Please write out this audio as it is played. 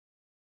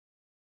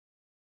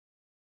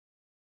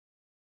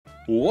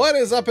What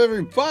is up,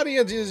 everybody?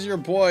 It is your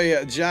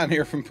boy John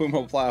here from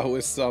PumaPlow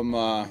with some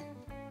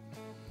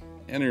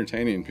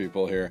entertaining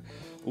people here.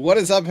 What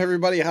is up,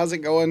 everybody? How's it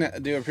going? I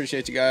do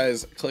appreciate you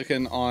guys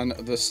clicking on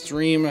the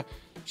stream.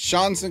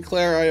 Sean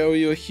Sinclair, I owe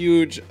you a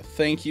huge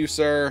thank you,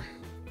 sir.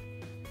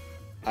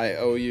 I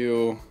owe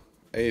you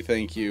a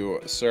thank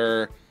you,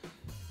 sir.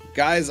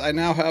 Guys, I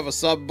now have a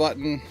sub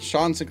button.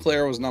 Sean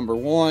Sinclair was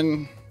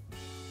 #1.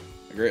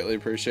 I greatly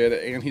appreciate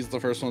it, and he's the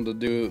first one to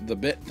do the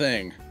bit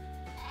thing.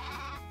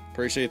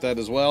 Appreciate that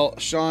as well.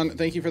 Sean,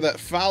 thank you for that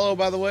follow,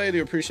 by the way. I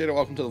do appreciate it.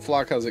 Welcome to the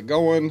flock. How's it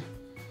going?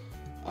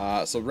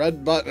 So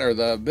red button, or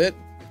the bit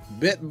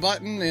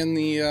button, and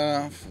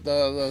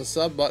the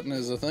sub button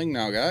is a thing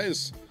now,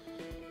 guys.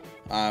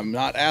 I'm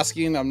not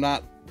asking, I'm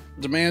not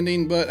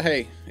demanding, but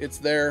hey, it's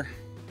there.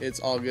 It's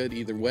all good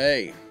either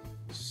way.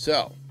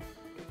 So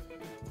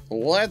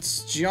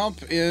let's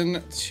jump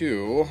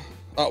into,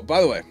 oh, by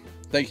the way,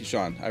 thank you,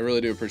 Sean. I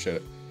really do appreciate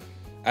it.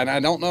 And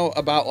I don't know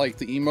about like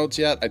the emotes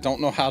yet. I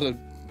don't know how to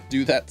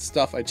do that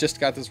stuff. I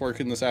just got this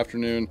working this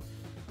afternoon.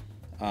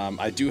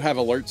 I do have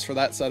alerts for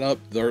that set up.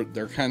 They're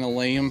kind of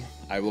lame.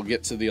 I will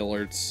get to the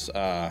alerts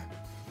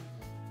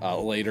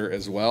later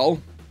as well.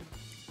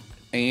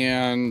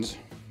 And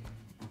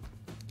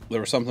there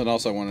was something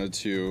else I wanted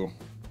to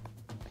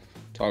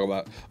talk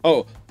about.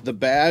 Oh, the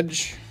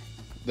badge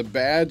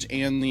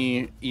and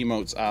the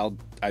emotes.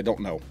 I don't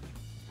know.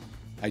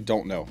 I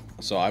don't know.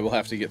 So I will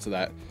have to get to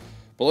that.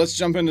 But let's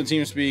jump into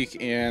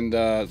TeamSpeak and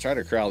try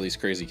to corral these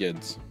crazy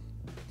kids,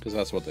 because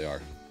that's what they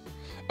are.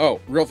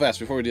 Oh, real fast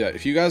before we do that,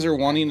 if you guys are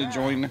wanting to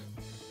join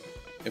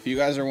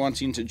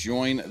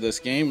this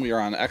game, we are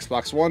on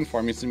Xbox One,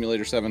 Farming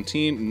Simulator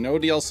 17. No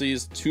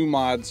DLCs, 2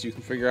 mods. You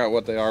can figure out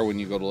what they are when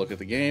you go to look at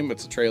the game.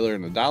 It's a trailer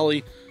and a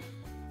dolly.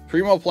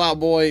 PumaPlow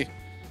Boy's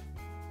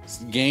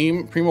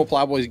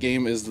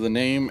game is the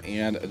name,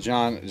 and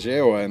John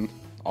J-O-N,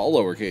 all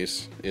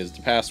lowercase, is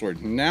the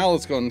password. Now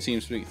let's go into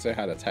TeamSpeak and say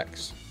hi to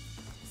Tex.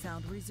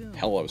 Sound resumed.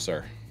 Hello,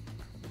 sir.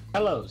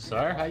 Hello,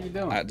 sir. How you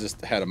doing? I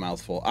just had a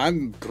mouthful.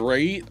 I'm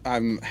great.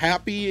 I'm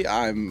happy.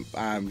 I'm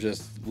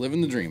just living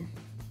the dream.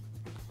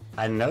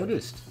 I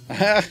noticed.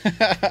 I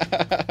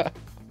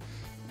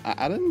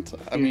didn't.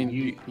 I mean,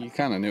 you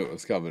kind of knew it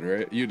was coming,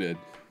 right? You did.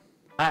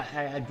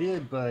 I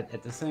did, but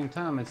at the same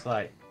time, it's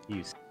like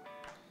you.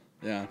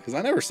 Yeah, because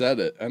I never said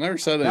it. I never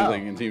said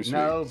anything in TeamSpeak.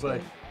 No, so.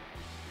 but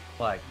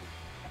like.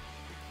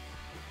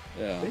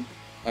 Yeah.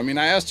 I mean,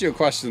 I asked you a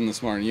question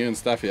this morning. You and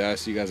Steffi, I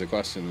asked you guys a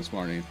question this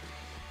morning.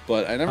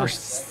 But I never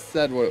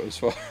said what it was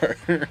for.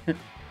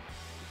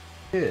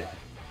 Yeah.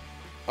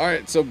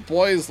 Alright, so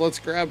boys, let's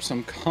grab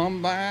some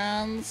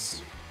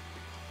combines.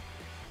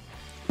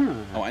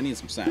 Oh, I need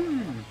some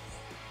sound.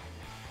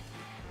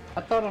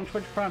 I thought on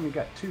Twitch Prime you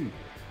got 2.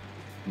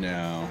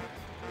 No.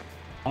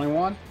 Only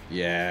 1?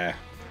 Yeah.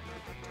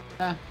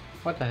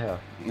 What the hell?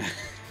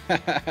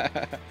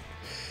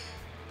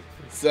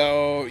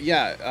 So,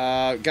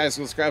 yeah, guys,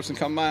 let's grab some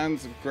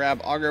combines, grab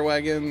auger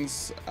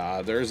wagons.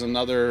 There's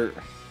another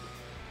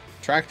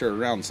tractor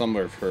around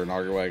somewhere for an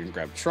auger wagon.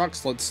 Grab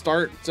trucks. Let's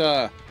start.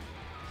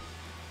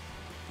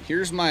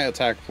 Here's my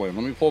attack plan.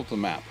 Let me pull up the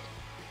map.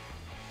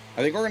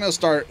 I think we're gonna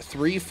start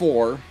 3,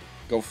 4,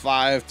 go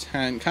 5,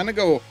 10, kind of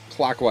go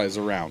clockwise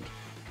around.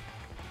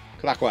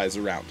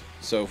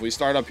 So if we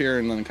start up here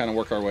and then kind of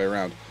work our way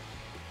around,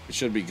 it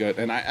should be good.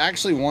 And I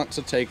actually want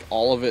to take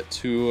all of it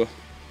to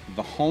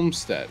the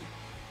homestead.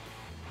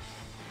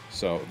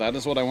 So that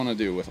is what I want to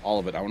do with all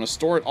of it. I want to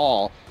store it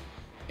all.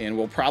 And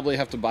we'll probably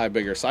have to buy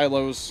bigger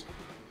silos,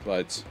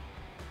 but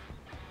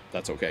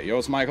that's okay. Yo,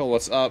 it's Michael.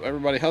 What's up,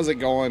 everybody? How's it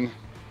going?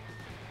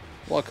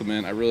 Welcome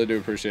in. I really do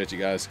appreciate you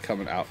guys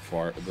coming out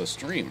for the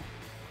stream.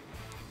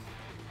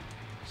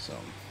 So,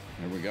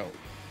 here we go.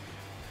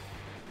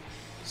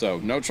 So,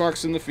 no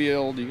trucks in the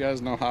field. You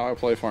guys know how I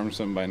play Farm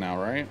Sim by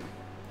now, right?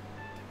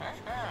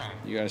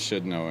 You guys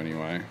should know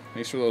anyway.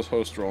 Thanks for those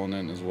hosts rolling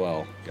in as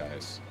well,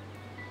 guys.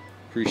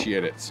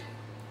 Appreciate it.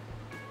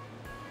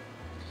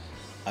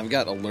 I've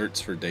got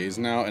alerts for days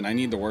now, and I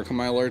need to work on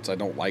my alerts. I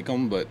don't like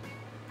them, but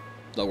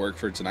they'll work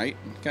for tonight,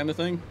 kind of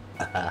thing.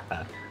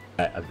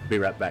 I'll be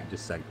right back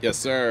just a second. Yes,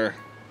 sir.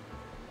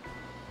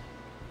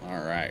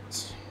 All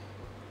right.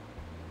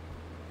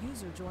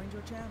 User joined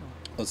your channel.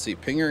 Let's see,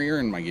 Pinger, you're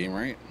in my game,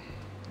 right?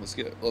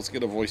 Let's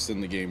get a voice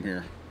in the game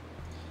here.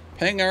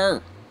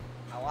 Pinger.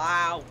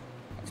 Hello.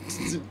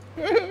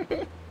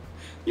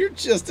 You're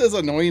just as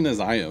annoying as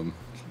I am.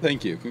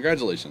 Thank you.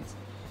 Congratulations.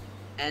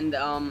 And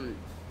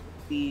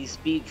the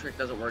speed trick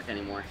doesn't work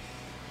anymore.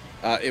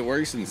 It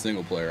works in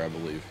single player, I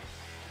believe.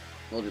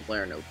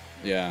 Multiplayer, nope.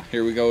 Yeah,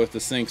 here we go with the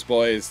sinks,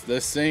 boys.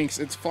 The sinks.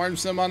 It's Farm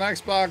Sim on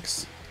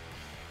Xbox.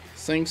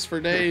 Sinks for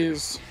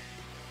days.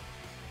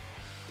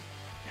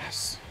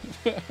 Yes.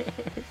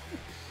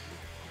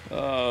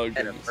 Oh, goodness. I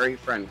had a furry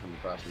friend come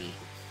across me.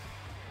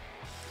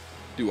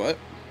 Do what?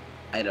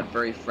 I had a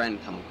furry friend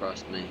come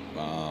across me.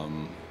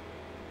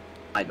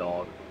 My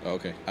dog.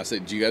 Okay. I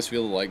said, do you guys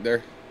feel the leg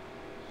there?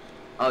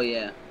 Oh,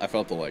 yeah. I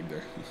felt the leg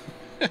there.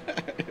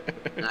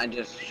 And I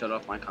just shut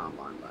off my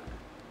combine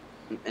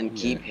button. And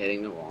keep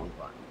hitting the wrong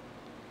button.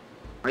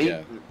 Are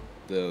you?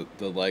 Yeah,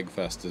 the leg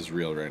fest is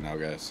real right now,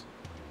 guys.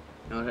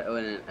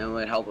 It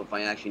would help if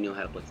I actually knew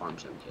how to play Farm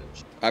Sim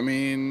too. I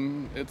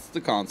mean, it's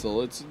the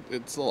console.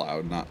 It's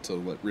allowed not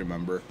to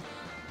remember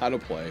how to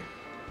play.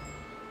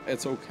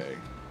 It's okay.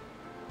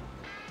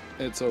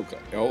 It's okay.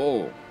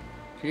 Oh,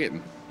 you're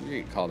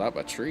getting called out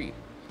by Tree.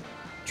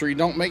 Tree,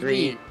 don't make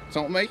me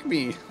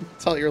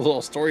tell your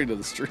little story to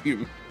the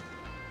stream.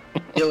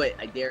 Do it,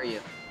 I dare you.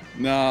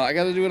 No, I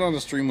got to do it on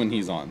the stream when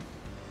he's on.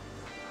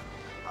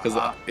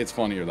 Because it's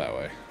funnier that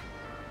way.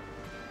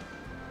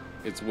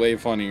 It's way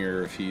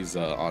funnier if he's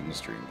on the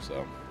stream,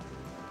 so.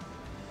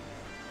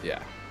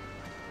 Yeah.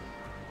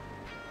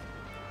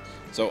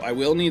 So I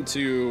will need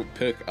to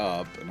pick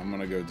up, and I'm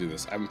going to go do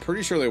this. I'm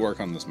pretty sure they work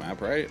on this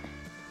map, right?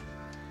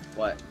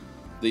 What?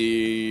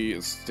 The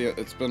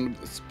expandable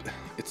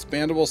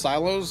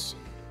silos?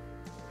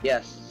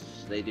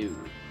 Yes, they do.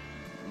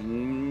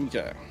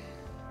 Okay.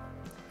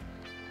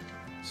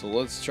 So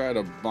let's try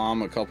to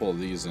bomb a couple of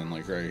these in,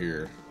 like right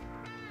here.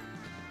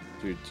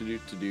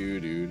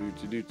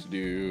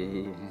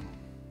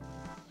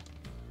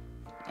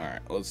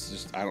 Alright, let's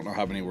just, I don't know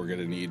how many we're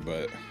gonna need,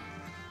 but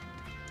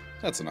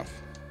that's enough.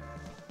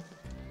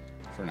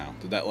 For now.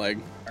 Did that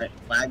lag? Alright,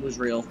 lag was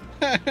real.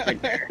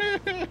 Right there.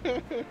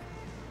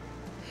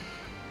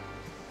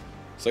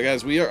 So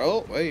guys, we are,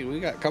 oh, hey, we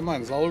got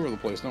combines all over the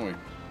place, don't we?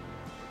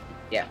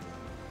 Yeah.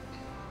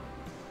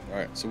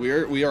 Alright, so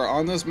we are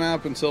on this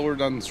map until we're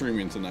done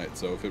streaming tonight.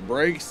 So if it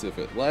breaks, if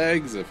it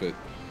lags, if it,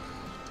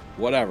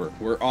 whatever,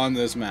 we're on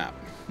this map.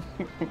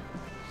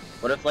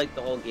 What if like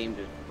the whole game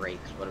just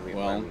breaks? What are we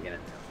gonna do?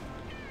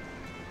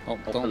 Hope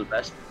for the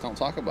best. Don't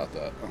talk about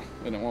that,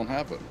 and it won't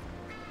happen.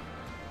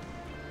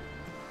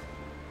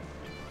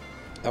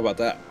 How about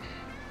that?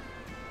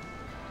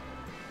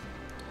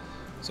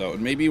 So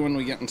maybe when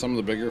we get in some of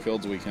the bigger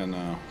fields, we can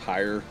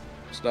hire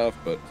stuff.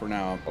 But for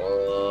now,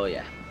 oh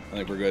yeah, I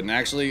think we're good. And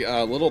actually,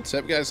 little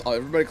tip, guys: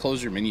 everybody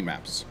close your mini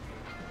maps.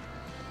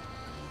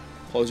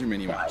 Close your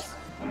mini maps.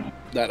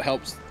 That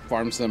helps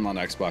Farm Sim on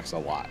Xbox a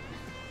lot.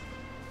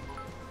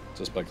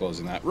 Just by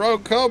closing that.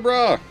 Rogue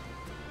Cobra!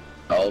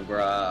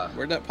 Cobra.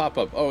 Where'd that pop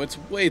up? Oh, it's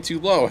way too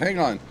low. Hang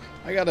on.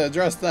 I gotta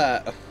address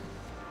that.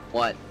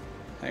 What?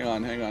 Hang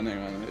on.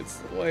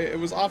 It's way, it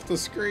was off the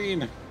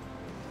screen. It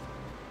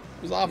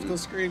was off the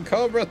screen.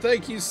 Cobra,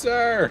 thank you,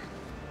 sir.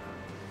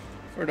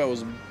 For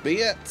those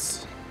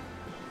bits.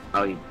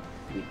 Oh, you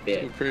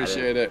bit.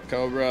 Appreciate it,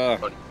 Cobra.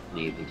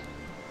 Do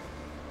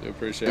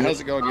appreciate it.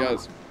 How's it going,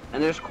 guys?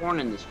 And there's corn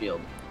in this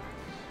field.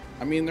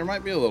 I mean, there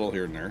might be a little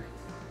here and there.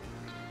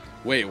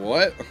 Wait,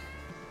 what?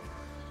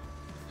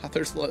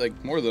 There's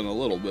like more than a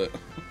little bit.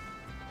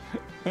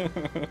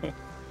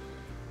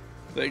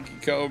 Thank you,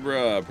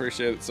 Cobra.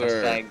 Appreciate it,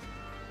 sir.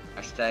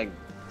 Hashtag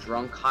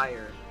drunk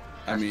hire.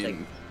 I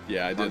mean,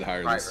 yeah, I did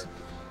hire this.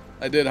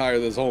 I did hire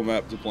this whole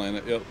map to plan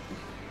it. Yep.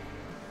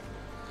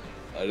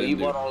 You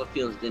bought all the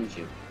fields, didn't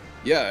you?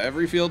 Yeah,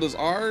 every field is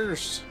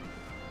ours.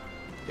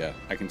 Yeah,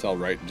 I can tell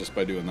right just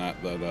by doing that.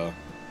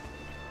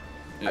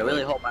 I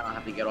really hope I don't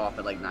have to get off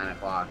at like 9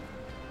 o'clock.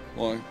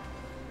 Why?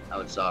 That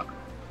would suck.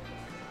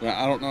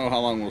 I don't know how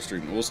long we'll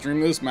stream. We'll stream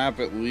this map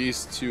at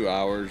least 2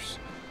 hours.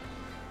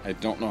 I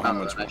don't know how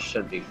much more. That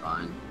should be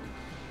fine.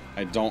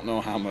 I don't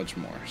know how much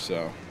more.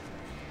 So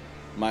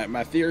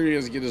my theory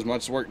is get as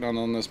much work done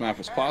on this map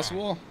as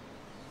possible,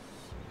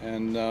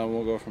 and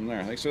we'll go from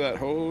there. Thanks for that,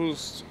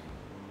 host.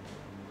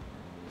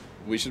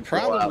 We should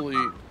probably.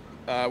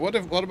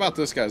 What about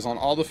this, guys? On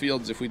all the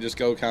fields, if we just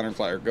go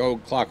go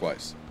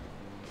clockwise.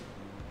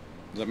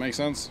 Does that make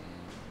sense?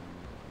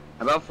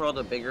 How about for all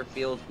the bigger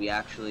fields, we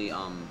actually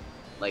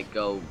like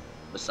go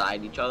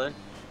beside each other?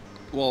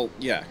 Well,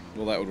 yeah.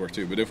 Well, that would work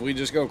too. But if we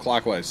just go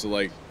clockwise, so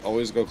like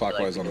always go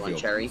clockwise on the field.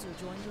 Cherry?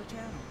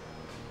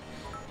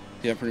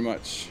 Yeah, pretty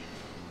much.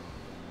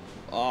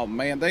 Oh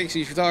man, thanks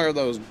you for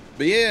those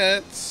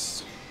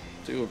bits.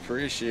 Do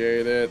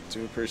appreciate it.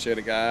 Do appreciate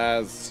it,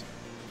 guys.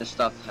 This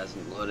stuff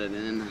hasn't loaded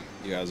in.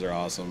 You guys are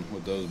awesome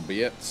with those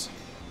bits.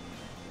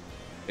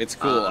 It's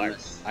cool.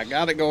 I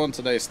got it going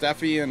today.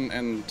 Steffi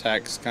and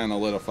Tex kind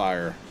of lit a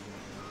fire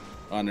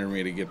under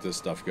me to get this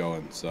stuff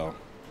going. So.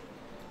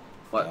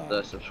 What,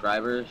 the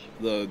subscribers?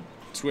 The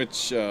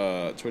Twitch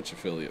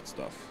affiliate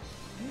stuff.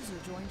 User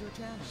joined your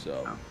channel.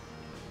 So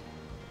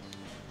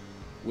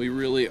we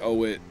really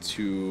owe it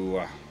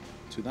to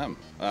them.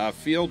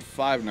 Field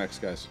 5 next,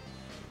 guys.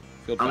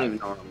 Field 5. I don't even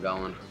know where I'm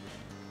going.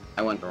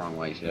 I went the wrong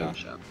way, too. Yeah.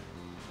 So.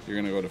 You're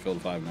gonna go to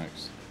Field 5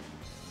 next.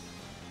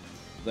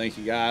 Thank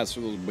you guys for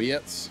those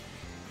bits.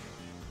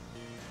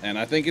 And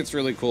I think it's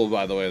really cool,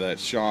 by the way, that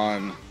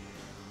Sean,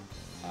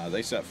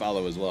 they set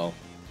follow as well.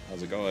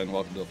 How's it going?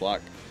 Welcome to the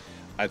flock.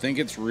 I think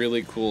it's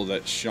really cool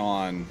that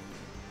Sean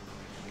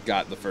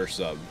got the first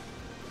sub.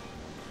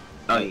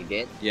 Oh, he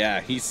did?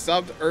 Yeah, he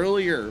subbed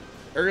earlier.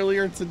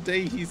 Earlier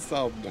today, he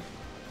subbed.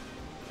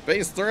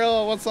 Base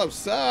Thrill, what's up,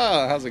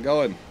 sir? How's it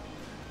going?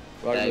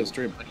 Welcome to the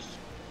stream.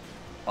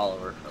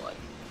 Follower for life.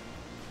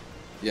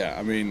 Yeah,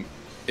 I mean,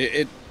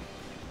 it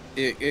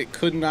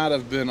could not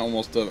have been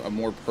almost a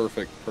more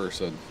perfect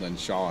person than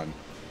Sean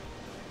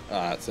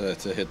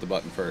to hit the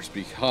button first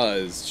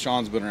because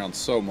Sean's been around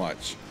so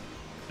much.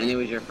 And he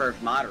was your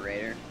first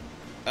moderator.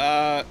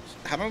 I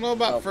don't know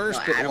about first,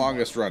 no, but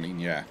longest running,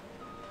 yeah.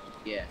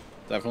 Yeah.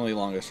 Definitely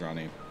longest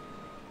running.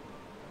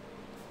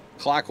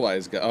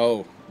 Clockwise,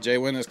 oh,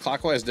 Jay-Win, is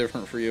clockwise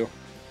different for you?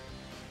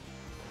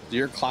 Do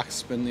your clocks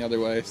spin the other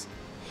ways?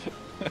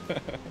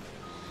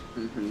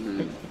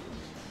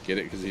 Get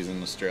it? Because he's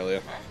in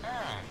Australia?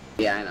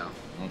 Yeah, I know.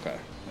 Okay.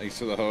 Thanks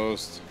to the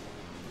host.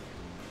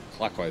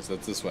 Clockwise,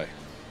 that's this way.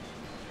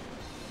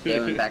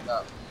 Jay-Win, back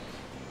up.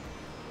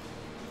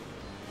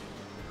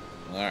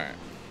 Alright.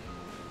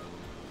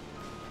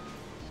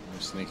 We're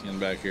sneaking in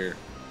back here.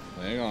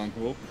 Hang on.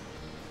 Whoop.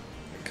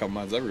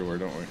 Combines everywhere,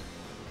 don't we?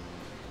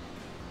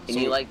 Can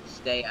you, like,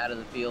 stay out of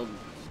the field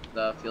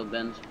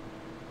bins?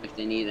 If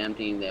they need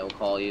emptying, they will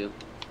call you.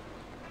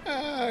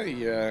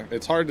 Yeah.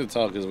 It's hard to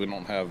tell because we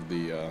don't have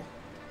the,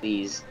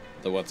 These.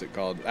 the what's it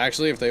called.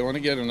 Actually, if they want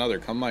to get another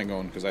combine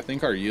going, because I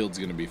think our yield's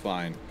going to be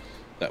fine.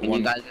 That Can one,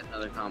 you guys get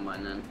another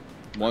combine then?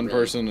 one really.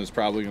 person is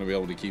probably going to be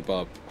able to keep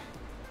up.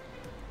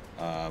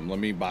 Let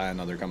me buy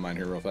another combine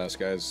here real fast,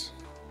 guys.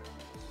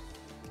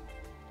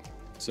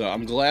 So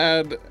I'm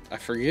glad, I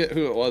forget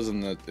who it was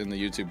in the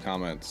YouTube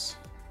comments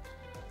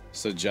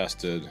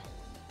suggested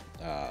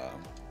the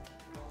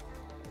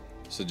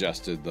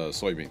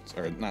soybeans,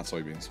 or not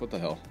soybeans, what the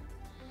hell?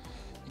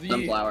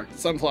 The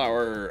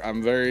sunflower.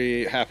 I'm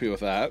very happy with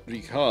that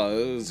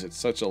because it's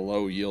such a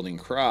low yielding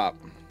crop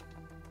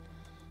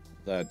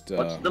that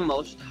what's the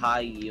most high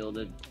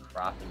yielded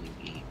crop in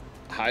the game?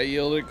 High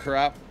yielded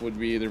crop would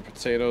be either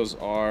potatoes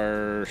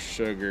or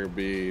sugar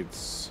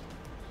beets.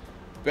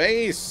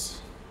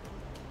 Base.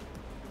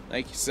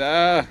 Thank you,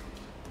 sir.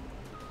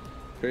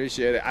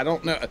 Appreciate it. I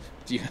don't know.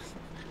 Do you,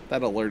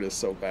 that alert is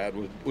so bad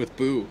with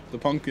Boo, the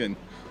pumpkin.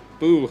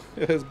 Boo.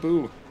 It has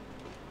Boo.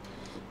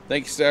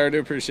 Thank you, sir. I do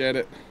appreciate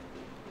it.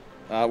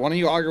 One of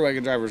you auger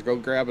wagon drivers, go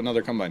grab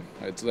another combine.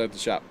 It's at the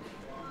shop.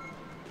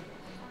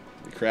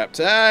 Crap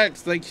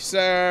tax. Thank you,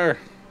 sir.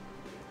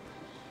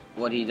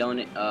 What he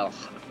donate?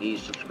 He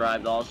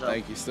subscribed also.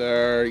 Thank you,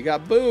 sir. You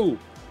got Boo.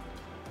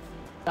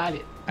 Got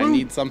it. I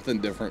need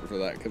something different for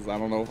that because I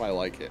don't know if I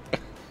like it.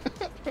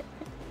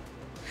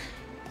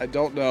 I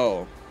don't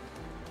know.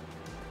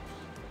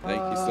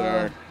 Thank you,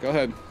 sir. Go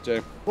ahead,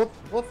 Jay.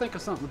 We'll think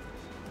of something.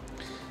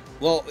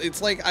 Well,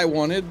 it's like I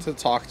wanted to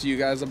talk to you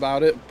guys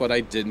about it, but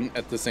I didn't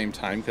at the same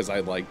time because I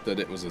liked that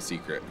it was a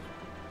secret.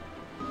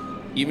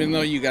 Even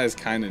though you guys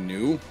kind of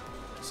knew,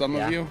 some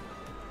of you.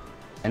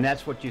 And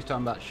that's what you was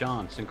talking about,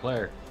 Sean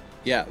Sinclair.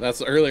 Yeah,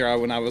 that's earlier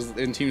when I was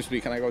in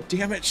TeamSpeak and I go,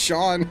 damn it,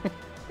 Sean.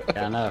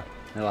 Yeah, I know.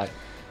 They're like,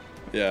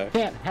 yeah.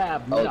 Can't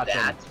have Oh, nothing.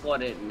 that's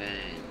what it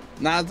meant.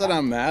 Not that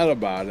I'm mad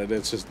about it.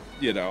 It's just,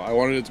 you know, I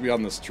wanted it to be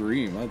on the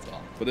stream. That's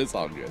all. But it's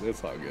all good.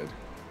 It's all good.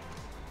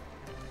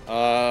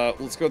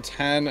 Let's go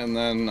 10 and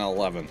then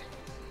 11.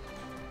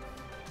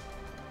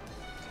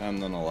 10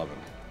 then 11.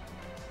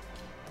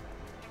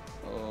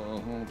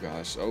 Oh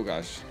gosh. Oh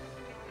gosh.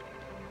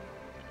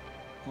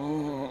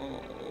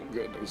 Oh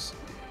goodness.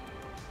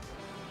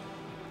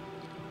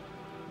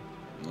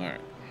 All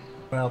right.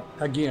 Well,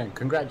 again,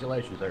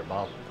 congratulations there,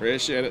 boss.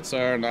 Appreciate it,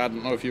 sir. And I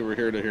don't know if you were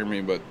here to hear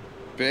me, but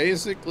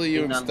basically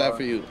you and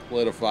Steffi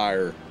lit a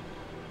fire,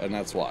 and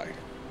that's why.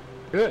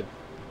 Good.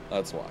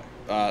 That's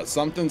why.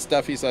 Something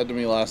Steffi said to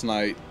me last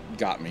night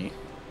got me.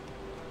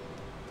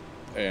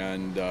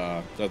 And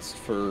that's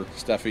for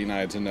Steffi and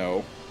I to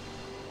know.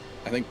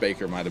 I think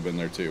Baker might have been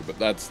there too, but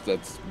that's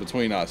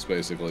between us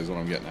basically is what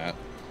I'm getting at.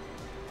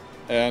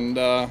 And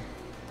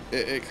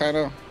it kind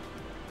of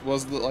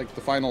was like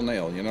the final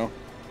nail, you know?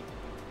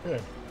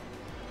 Good.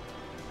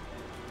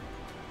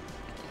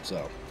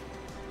 So.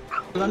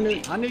 I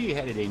knew you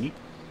had it in you.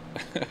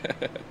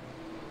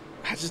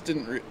 I just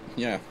didn't.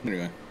 Yeah.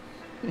 Anyway.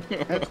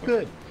 That's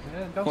good.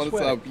 Don't What's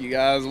sweat. up, you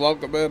guys?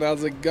 Welcome in.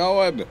 How's it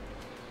going?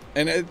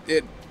 And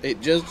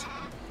it just.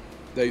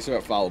 Thanks for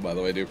that follow, by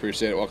the way. I do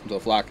appreciate it. Welcome to the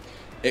flock.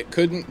 It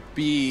couldn't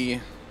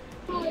be.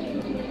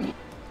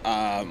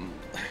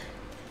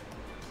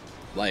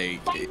 Like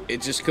it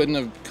just couldn't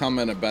have come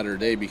in a better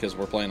day because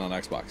we're playing on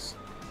Xbox.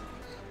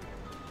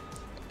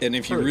 And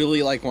if you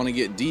really want to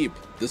get deep,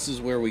 this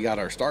is where we got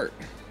our start.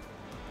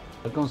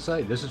 I was gonna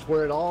say this is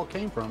where it all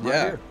came from. Right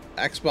Yeah, here.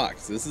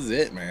 Xbox. This is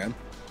it, man.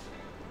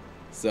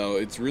 So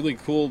it's really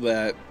cool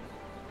that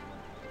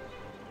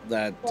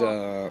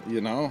you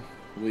know,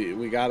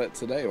 we got it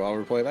today while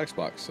we're playing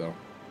Xbox.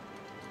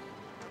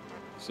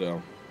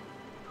 So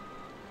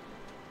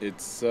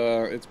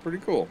it's pretty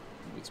cool.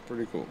 It's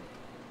pretty cool.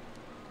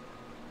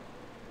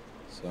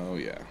 So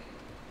yeah.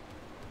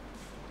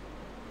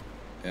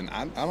 And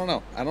I don't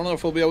know. I don't know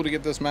if we'll be able to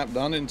get this map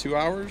done in 2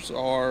 hours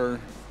or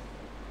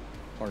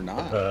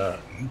not.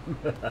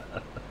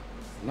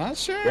 Not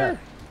sure. Yeah.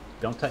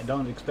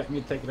 Don't expect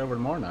me to take it over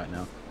tomorrow night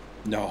now.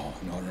 No.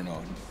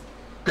 No.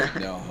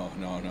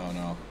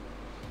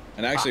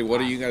 And actually,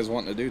 what are you guys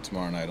wanting to do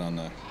tomorrow night on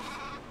the...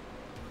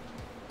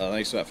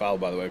 thanks for that follow,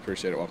 by the way.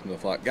 Appreciate it. Welcome to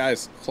the flock.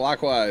 Guys,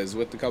 clockwise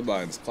with the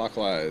combines.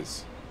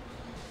 Clockwise.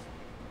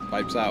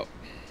 Pipes out.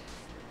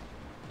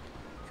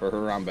 For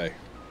Harambe.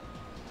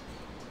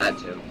 That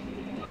too.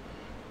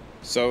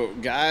 So,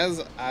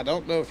 guys, I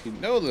don't know if you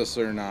know this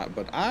or not,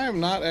 but I am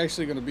not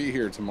actually going to be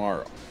here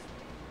tomorrow.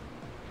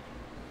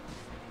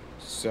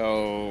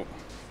 So,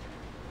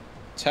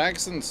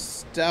 Tex and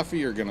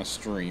Steffi are going to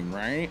stream,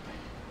 right?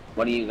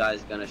 What are you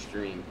guys going to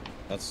stream?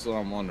 That's what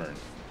I'm wondering.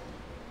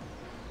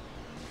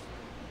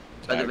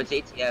 But if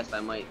it's ATS,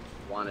 I might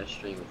want to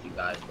stream with you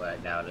guys, but I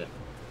doubt it.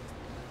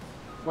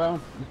 Well,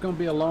 it's going to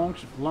be a long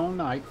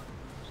night.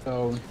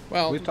 So,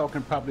 well, we're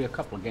talking probably a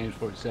couple of games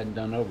before it's said and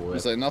done over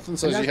with. Say, nothing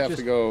says you have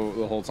to go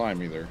the whole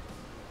time either.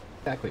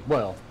 Exactly.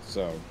 Well,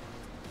 so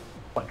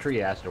what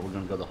Tree asked her, we're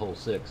going to go the whole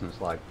 6, and it's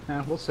like,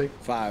 we'll see.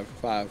 5.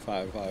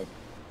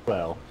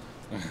 Well,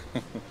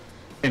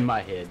 in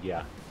my head,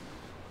 yeah.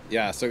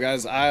 Yeah. So,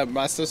 guys,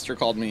 my sister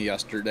called me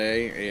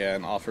yesterday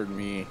and offered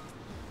me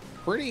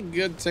pretty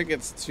good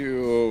tickets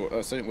to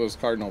a St. Louis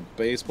Cardinal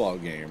baseball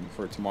game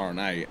for tomorrow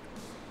night,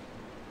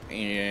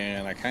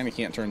 and I kind of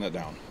can't turn that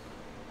down.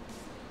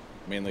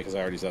 Mainly because I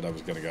already said I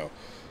was going to go.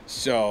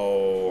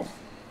 So,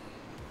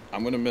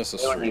 I'm going to miss a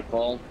stream.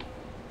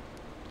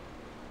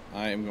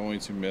 I am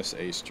going to miss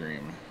a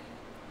stream.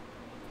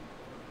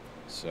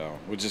 So,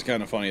 which is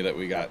kind of funny that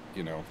we got,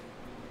 you know,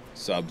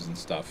 subs and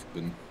stuff,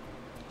 but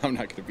I'm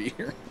not going to be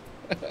here.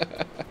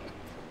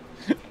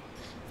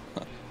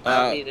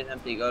 I don't need it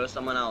empty. Go to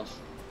someone else.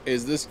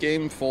 Is this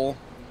game full,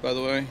 by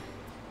the way?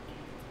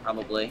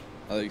 Probably.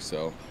 I think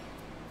so.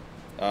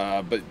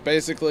 But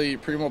basically,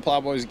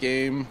 PumaPlow Boys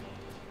game.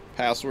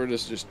 Password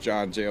is just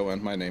John,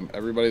 Jon, my name.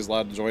 Everybody's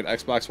allowed to join.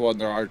 Xbox One,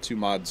 there are 2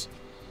 mods,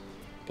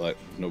 but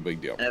no big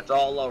deal. And it's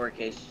all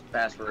lowercase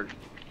password.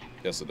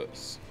 Yes, it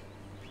is.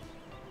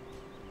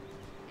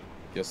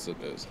 Yes,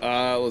 it is.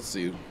 Let's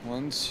see.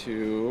 1,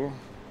 2.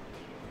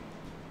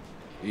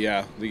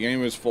 Yeah, the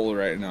game is full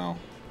right now.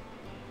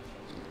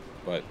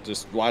 But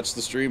just watch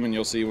the stream and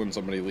you'll see when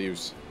somebody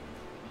leaves.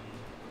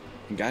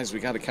 And guys, we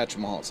got to catch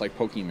them all. It's like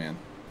Pokemon.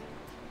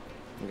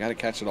 We got to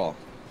catch it all.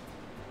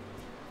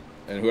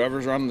 And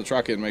whoever's running the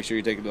truck in, make sure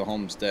you take it to the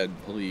homestead,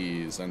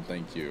 please, and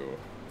thank you.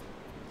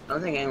 I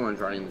don't think anyone's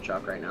running the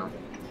truck right now.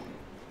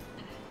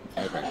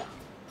 Okay.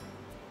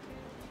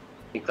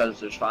 Because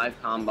there's 5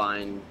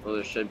 combine, well,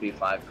 there should be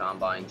 5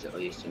 combines at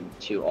least, and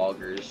 2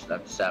 augers.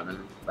 That's 7,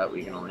 but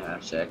we can only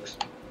have 6.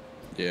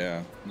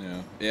 Yeah.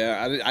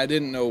 I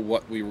didn't know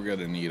what we were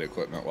gonna need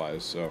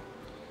equipment-wise, so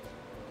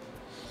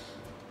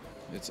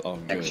it's all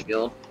good. Next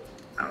field,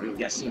 I'm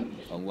guessing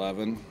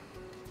 11.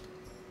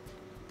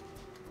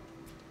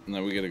 And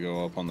then we gotta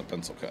go up on the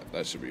pencil cut.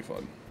 That should be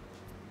fun.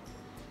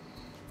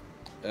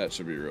 That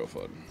should be real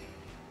fun.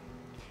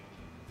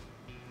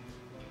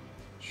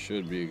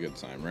 Should be a good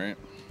time, right?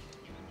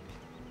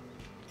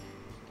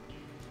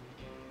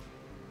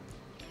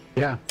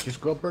 Yeah,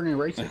 just go up there and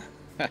race it.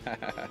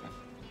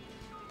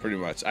 Pretty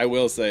much. I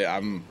will say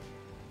I'm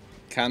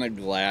kind of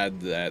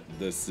glad that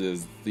this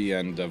is the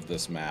end of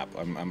this map.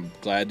 I'm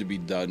glad to be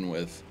done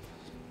with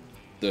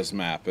this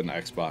map in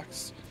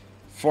Xbox.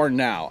 For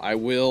now, I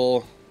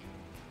will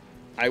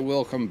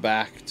come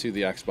back to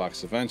the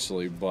Xbox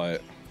eventually,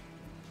 but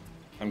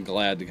I'm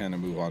glad to kind of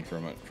move on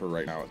from it for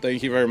right now.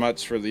 Thank you very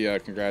much for the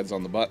congrats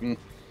on the button.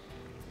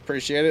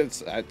 Appreciate it.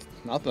 It's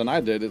nothing I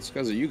did. It's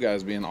because of you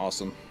guys being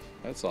awesome.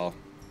 That's all.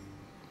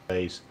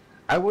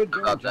 I would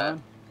join,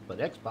 John, but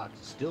Xbox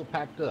is still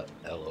packed up.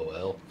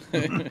 LOL.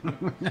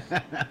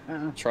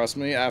 Trust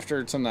me,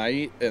 after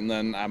tonight, and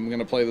then I'm going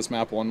to play this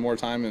map one more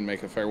time and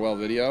make a farewell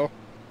video.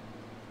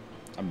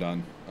 I'm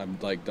done. I'm,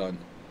 like, done.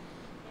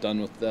 Done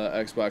with the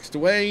Xbox.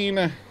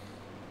 Dwayne!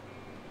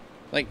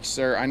 Thank you,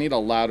 sir. I need a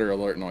louder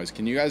alert noise.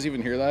 Can you guys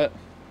even hear that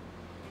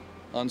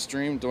on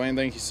stream? Dwayne,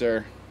 thank you,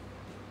 sir.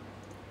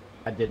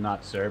 I did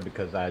not, sir,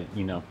 because I.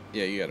 Yeah,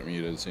 you got it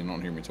muted so you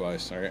don't hear me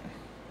twice, alright?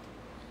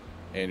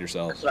 And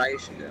yourself. That's what I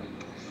used to do.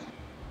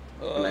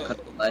 When I cut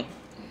the play.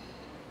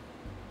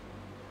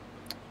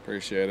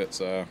 Appreciate it,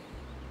 so.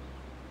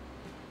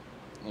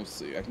 Let's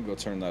see. I can go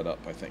turn that up,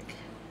 I think.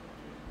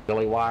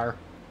 Billy Wire.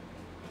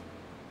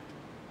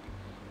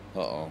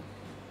 Uh-oh.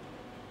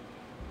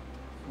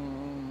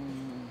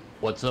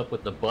 What's up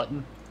with the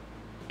button?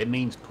 It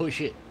means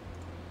push it.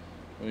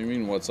 What do you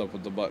mean, what's up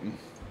with the button?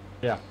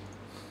 Yeah.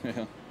 Yeah.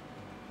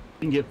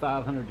 You can get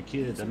 500 to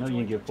kids. I know you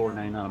can get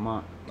 $4.99 a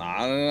month.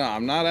 Nah, no.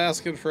 I'm not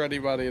asking for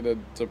anybody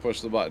to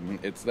push the button.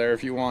 It's there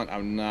if you want.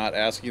 I'm not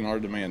asking or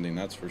demanding,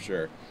 that's for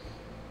sure.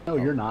 No,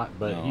 you're not,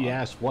 but no, he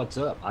asked what's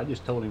up. I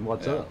just told him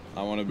what's up.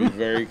 I want to be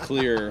very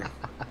clear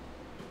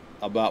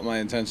about my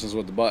intentions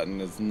with the button.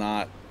 It's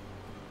not,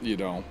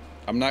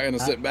 I'm not going to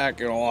sit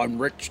back and, I'm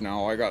rich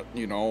now. I got,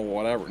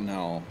 whatever.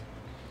 No.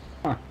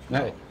 Huh,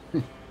 no.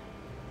 Hey.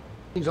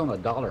 He's on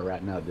 $1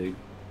 right now, dude.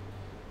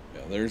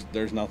 Yeah,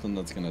 there's nothing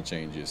that's going to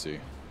change, you see.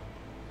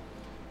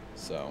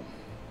 So,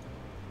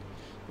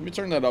 let me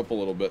turn that up a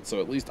little bit so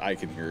at least I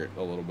can hear it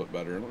a little bit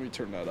better. Let me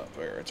turn that up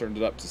there. I turned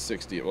it up to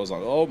 60. It was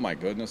on, oh my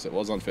goodness, it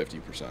was on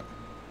 50%.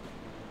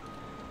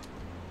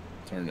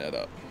 Turn that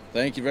up.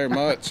 Thank you very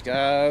much,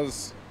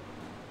 guys.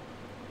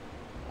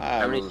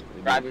 How many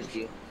subscribers do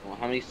you, well,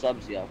 how many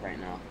subs do you have right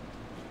now?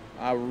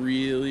 I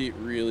really,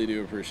 really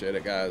do appreciate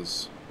it,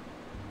 guys.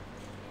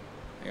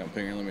 Hang on,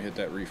 Pinger, let me hit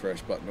that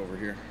refresh button over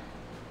here.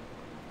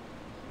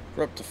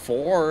 We're up to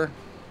 4.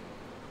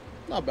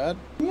 Not bad.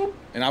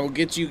 And I will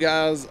get you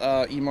guys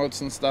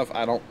emotes and stuff.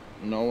 I don't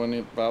know any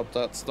about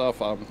that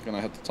stuff. I'm going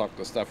to have to talk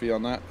to Steffi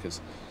on that,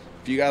 because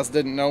if you guys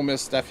didn't know,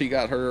 Miss Steffi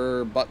got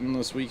her button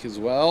this week as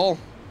well.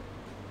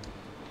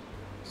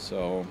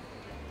 So,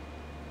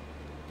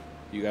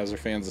 you guys are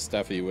fans of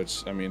Steffi,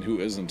 which, I mean, who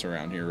isn't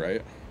around here,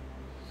 right?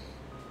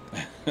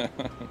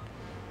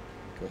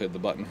 Go hit the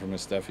button for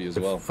Miss Steffi as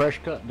well. If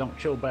Fresh Cut don't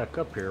show back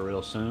up here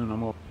real soon,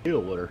 I'm going to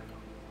deal with her.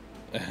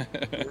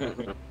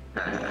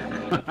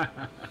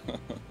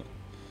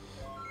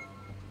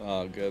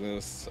 Oh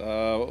goodness,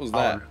 what was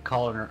that?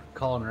 Calling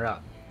her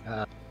out.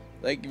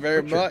 Thank you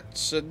very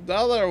much.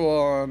 Another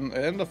one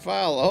in the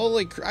file.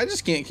 Holy crap, I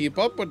just can't keep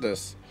up with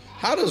this.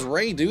 How does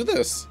Ray do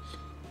this?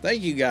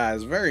 Thank you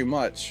guys very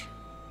much.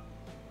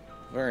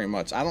 Very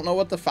much. I don't know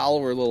what the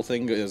follower little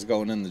thing is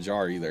going in the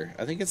jar either.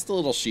 I think it's the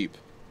little sheep.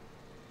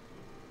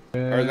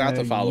 Or not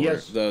the follower,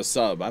 yes. The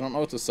sub. I don't know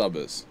what the sub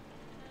is.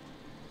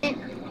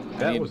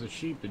 That was a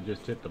sheep that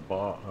just hit the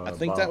ball. I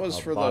think that was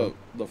for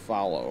the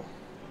follow.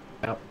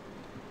 Yep.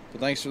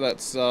 But thanks for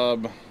that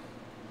sub.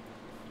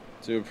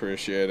 Do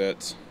appreciate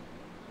it.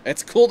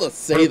 It's cool to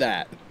say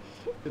that.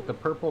 Is the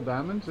purple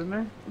diamonds in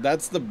there?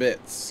 That's the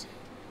bits.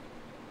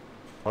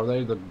 Are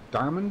they the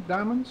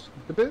diamonds?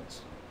 The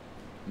bits?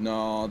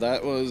 No,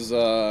 that was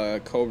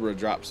Cobra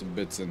dropped some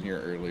bits in here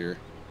earlier.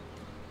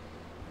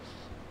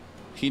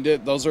 He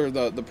did. Those are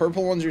the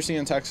purple ones you're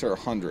seeing text are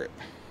 100.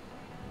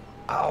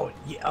 Oh,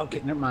 yeah, okay,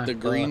 never mind. The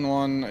green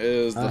one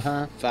is the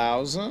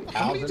 1,000.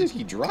 How many did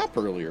he drop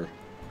earlier?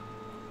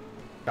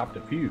 Dropped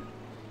a few.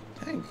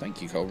 Dang,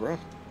 thank you, Cobra.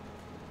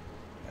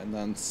 And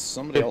then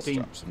somebody else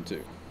dropped some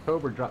too.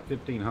 Cobra dropped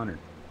 1,500.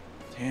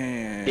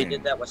 Dang. He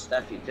did that with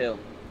Steffi too.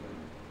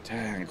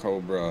 Dang,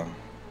 Cobra.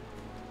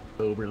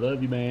 Cobra,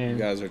 love you, man. You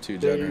guys are too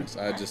generous.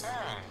 It's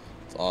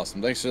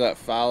awesome. Thanks for that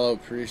follow.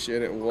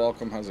 Appreciate it.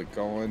 Welcome. How's it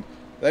going?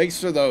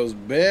 Thanks for those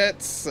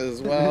bits as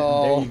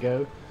well. There you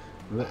go.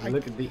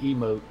 Look at the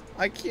emote.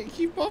 I can't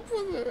keep up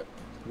with it.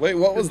 Wait,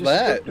 what was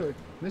that?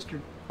 Mr.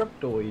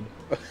 Cryptoid.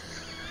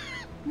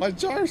 My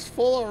jar's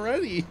full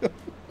already.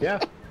 Yeah.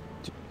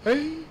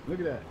 Hey, look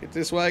at that. Get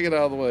this wagon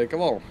out of the way.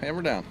 Come on,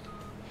 hammer down.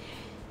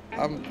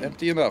 I'm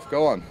empty enough.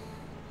 Go on.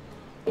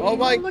 Oh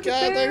my god,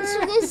 thanks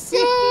for the sub!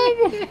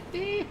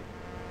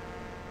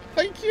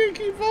 I can't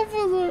keep up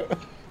with it.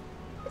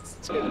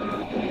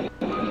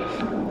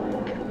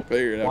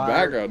 Figured out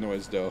background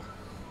noise though.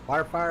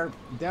 Fire,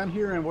 down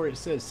here and where it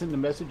says send a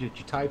message that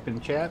you type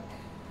in chat,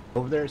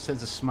 over there it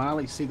says a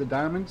smiley, see the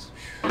diamonds?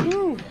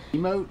 Woo.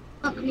 Emote,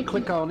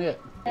 click on it.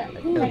 That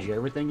tells you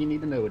everything you need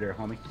to know there,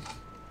 homie.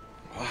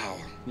 Wow,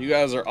 you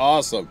guys are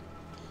awesome.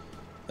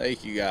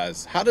 Thank you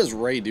guys. How does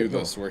Ray do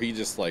this where he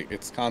just like,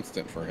 it's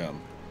constant for him?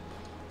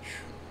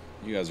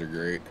 You guys are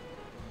great.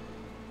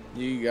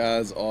 You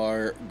guys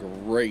are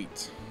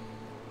great.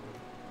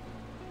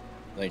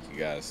 Thank you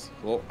guys.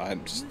 Well,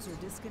 I'm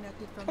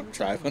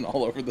driving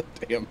all over the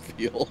damn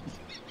field.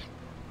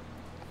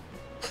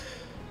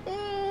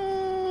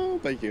 Oh,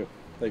 thank you.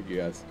 Thank you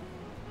guys.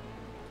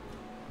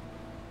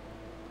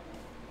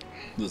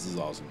 This is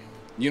awesome.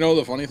 You know,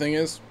 the funny thing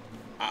is,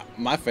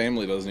 my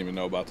family doesn't even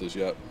know about this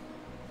yet.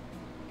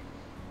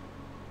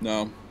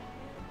 No.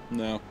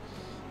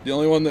 The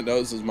only one that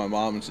knows is my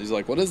mom, and she's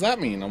like, what does that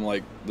mean? I'm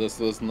like, this,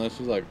 and this.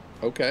 She's like,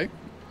 okay.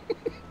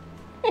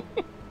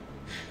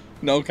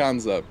 No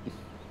concept.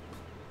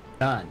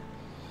 Done.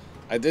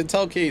 I did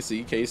tell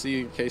Casey.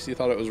 Casey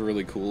thought it was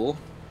really cool.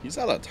 He's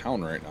out of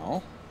town right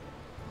now.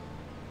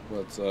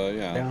 But,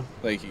 yeah.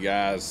 Thank you,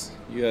 guys.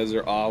 You guys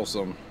are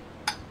awesome.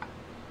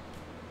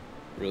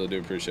 Really do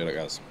appreciate it,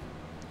 guys.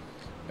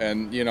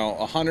 And, you know,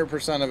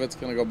 100% of it's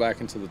going to go back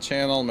into the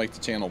channel, make the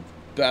channel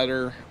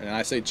better. And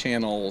I say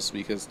channels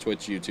because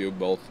Twitch, YouTube,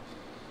 both,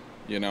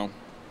 you know.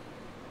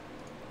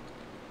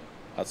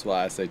 That's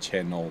why I say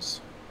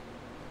channels.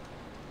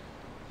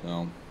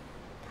 So,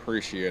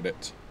 appreciate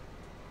it.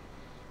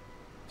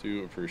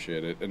 Do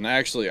appreciate it. And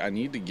actually, I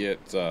need to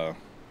get,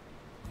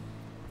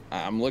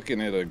 I'm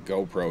looking at a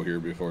GoPro here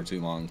before too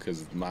long,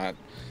 because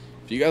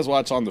if you guys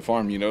watch On the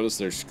Farm, you notice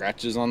there's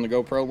scratches on the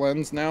GoPro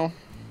lens now.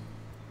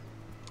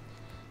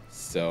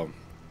 So,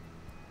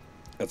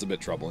 that's a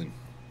bit troubling.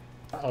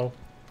 Uh-oh.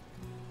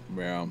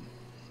 Yeah.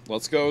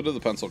 Let's go to the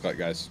pencil cut,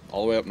 guys.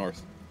 All the way up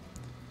north.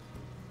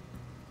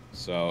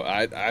 So,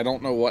 I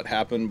don't know what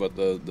happened, but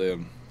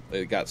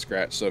it got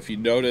scratched. So, if you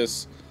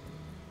notice,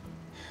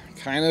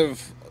 kind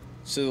of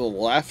to the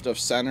left of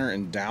center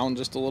and down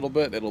just a little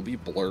bit, it'll be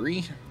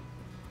blurry.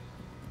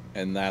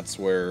 And that's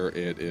where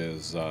it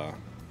is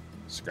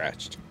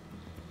scratched.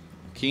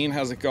 Keen,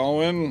 how's it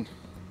going?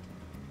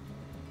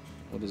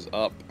 What is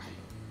up?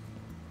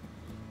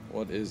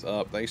 What is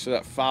up? Thanks for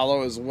that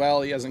follow as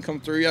well. He hasn't come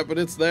through yet, but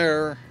it's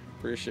there.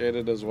 Appreciate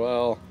it as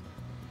well.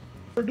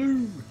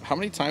 How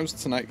many times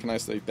tonight can I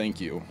say thank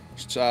you?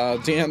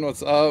 Dan,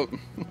 what's up?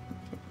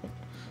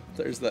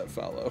 There's that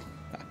follow.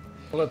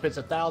 Well, if it's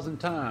 1,000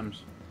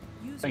 times,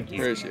 thank you.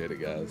 Appreciate it,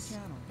 guys.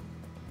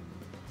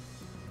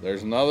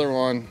 There's another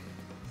one.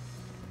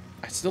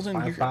 I still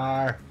didn't hear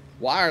Fire.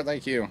 Wire,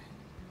 thank you.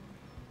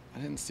 I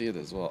didn't see it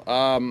as well.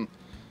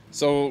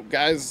 So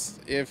guys,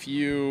 if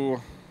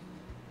you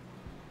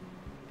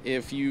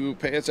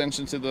pay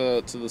attention to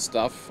the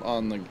stuff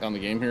on the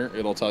game here,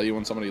 it'll tell you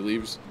when somebody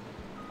leaves.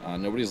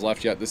 Nobody's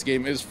left yet. This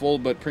game is full,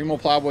 but Primo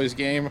Plowboy's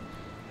game,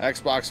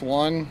 Xbox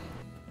One.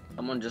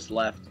 Someone just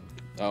left.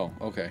 Oh,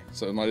 okay.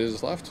 So somebody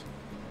just left?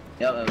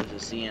 Yep, it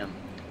was a CM.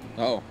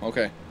 Oh,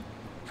 okay.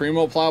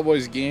 Primo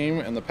Plowboy's game,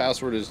 and the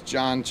password is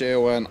John,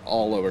 Jon,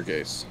 all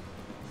lowercase.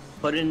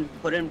 Put in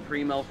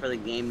Primo for the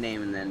game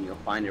name, and then you'll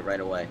find it right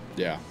away.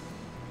 Yeah.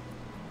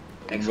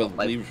 Makes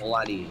life a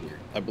lot easier.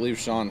 I believe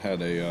Sean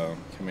had a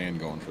command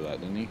going for that,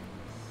 didn't he?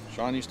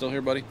 Sean, you still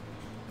here, buddy?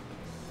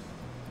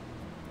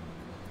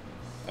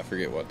 I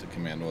forget what the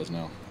command was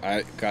now.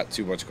 I got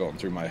too much going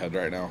through my head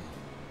right now.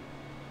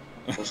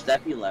 Well,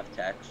 Steffi left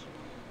Tex.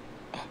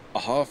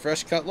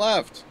 Fresh cut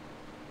left.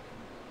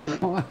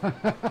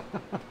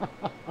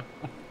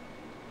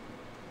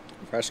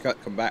 Fresh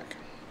cut, come back.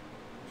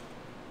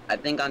 I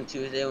think on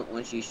Tuesday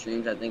when she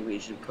streams, I think we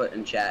should put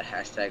in chat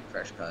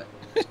 #FreshCut.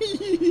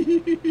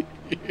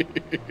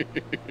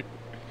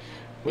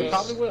 We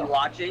probably will.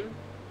 Watching?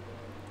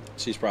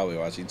 She's probably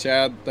watching.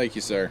 Chad, thank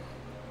you, sir.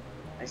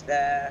 Hi,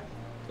 Steph.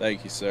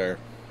 Thank you, sir.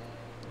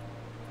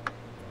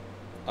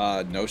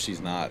 No, she's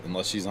not,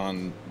 unless she's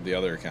on the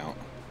other account.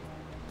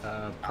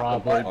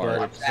 Probably,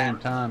 but at the same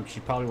time, she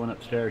probably went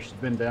upstairs. She's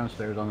been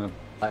downstairs on the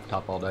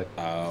laptop all day.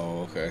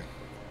 Oh, okay.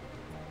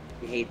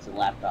 He hates the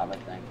laptop, I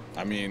think.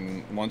 I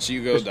mean, once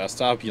you go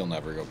desktop, you'll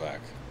never go back.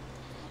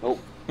 Nope.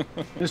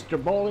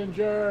 Mr.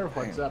 Bollinger,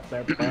 what's up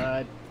there,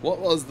 bud? What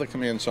was the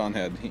command Sean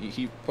had?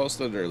 He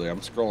posted it earlier.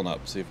 I'm scrolling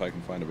up, see if I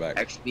can find it back.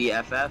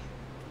 XBFF?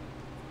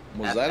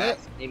 Was that it?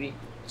 Maybe?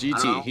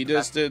 GT. He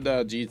just did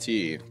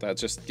GT. That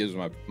just gives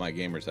my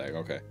gamer tag.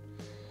 Okay.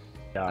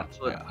 Yeah,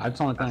 that's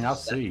the only thing I'll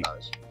see.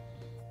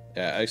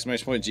 Yeah,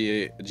 exclamation point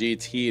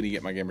GT to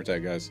get my gamer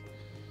tag, guys.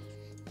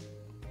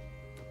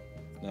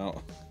 No.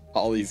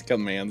 All these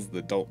commands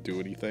that don't do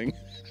anything.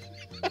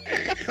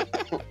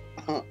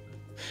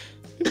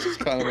 It's just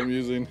kind of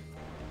amusing.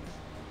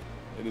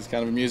 It is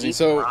kind of amusing.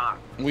 So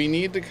we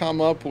need to come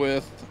up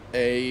with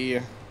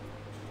the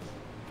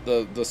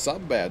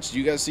sub badge. Do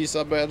you guys see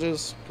sub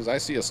badges? Because I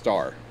see a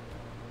star.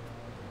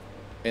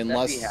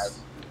 Unless,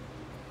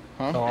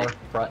 huh? Star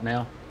right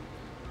now.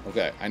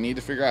 Okay, I need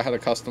to figure out how to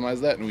customize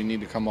that, and we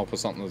need to come up with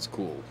something that's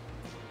cool.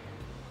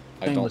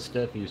 The thing with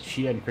Steffi is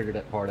she hadn't figured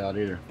that part out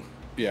either.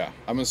 Yeah,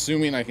 I'm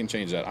assuming I can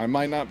change that. I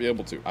might not be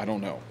able to. I don't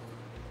know.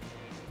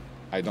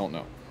 I don't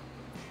know.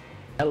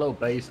 Hello,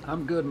 base.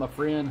 I'm good, my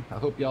friend. I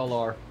hope y'all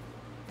are.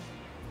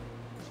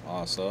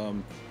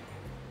 Awesome.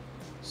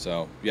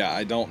 So, yeah,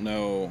 I don't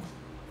know.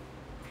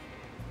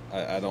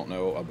 I don't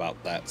know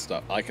about that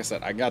stuff. Like I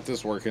said, I got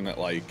this working at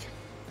like,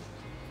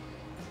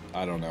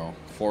 I don't know,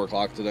 4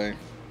 o'clock today.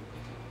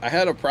 I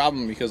had a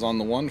problem because on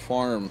the one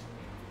farm,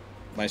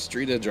 my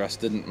street address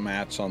didn't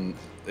match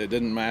it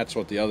didn't match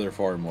what the other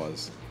farm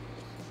was.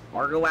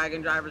 Cargo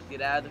wagon drivers,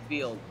 get out of the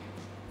field.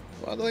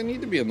 Well, they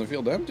need to be in the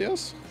field empty,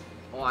 yes.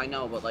 Oh, I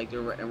know, but like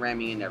they're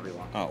ramming into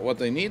everyone. What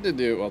they need to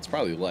do, well, it's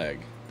probably lag.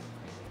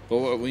 But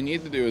what we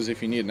need to do is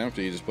if you need an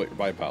empty, you just put your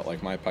pipe out.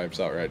 Like my pipe's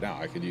out right now.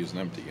 I could use an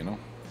empty, you know?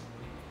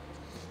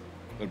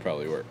 That'd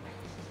probably work.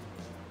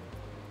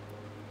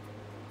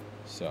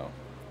 So,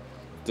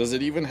 does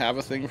it even have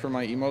a thing for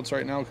my emotes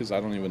right now? Because I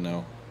don't even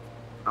know.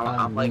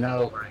 I'm like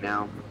no. right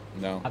now.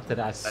 No. Not that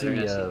I see.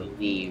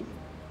 Leave.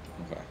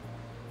 Okay.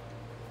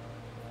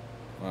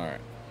 All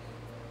right.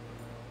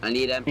 I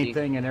need empty.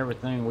 Anything and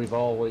everything we've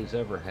always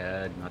ever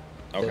had.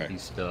 Okay.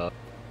 Stuff.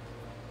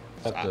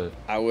 So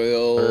I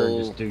will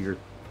just do your.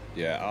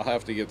 Yeah, I'll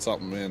have to get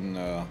something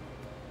in.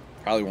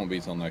 Probably won't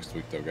be till next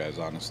week though, guys.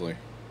 Honestly.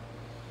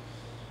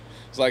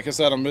 So like I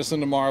said, I'm missing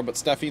tomorrow, but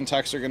Steffi and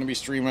Tex are going to be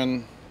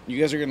streaming. You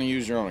guys are going to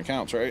use your own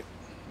accounts, right?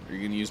 Are you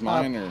going to use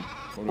mine, or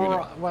what do we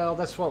do? Well,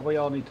 that's what we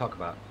all need to talk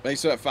about.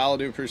 Thanks for that follow,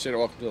 dude. Appreciate it.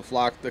 Welcome to the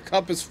flock. The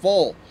cup is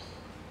full.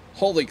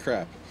 Holy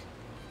crap.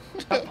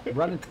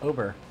 Run it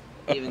over.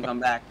 Even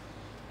come back.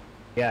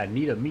 Yeah, I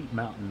need a meat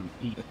mountain.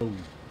 Eat food.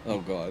 Oh,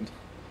 God.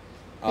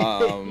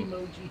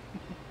 Emoji.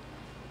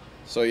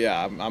 So,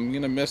 yeah, I'm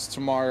going to miss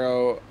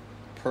tomorrow.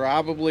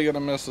 Probably going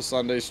to miss the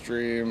Sunday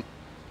stream.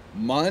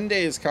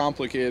 Monday is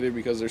complicated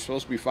because there's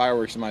supposed to be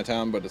fireworks in my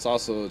town, but it's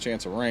also a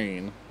chance of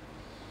rain.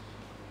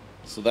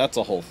 So that's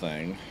a whole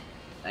thing.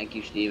 Thank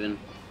you, Steven.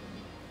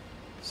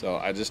 So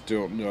I just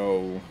don't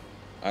know.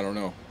 I don't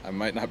know. I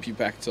might not be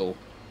back till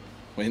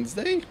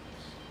Wednesday?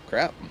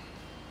 Crap.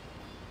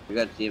 You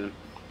got Steven.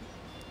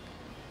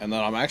 And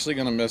then I'm actually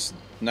going to miss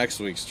next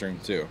week's stream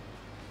too.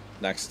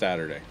 Next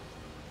Saturday.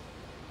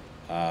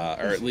 Or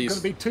at least...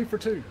 It's going to be 2 for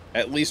 2.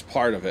 At least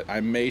part of it.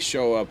 I may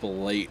show up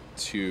late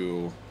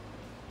to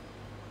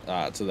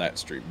that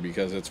stream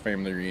because it's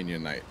family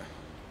reunion night.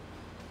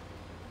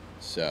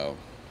 So...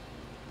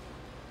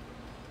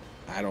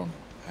 I don't know.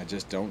 I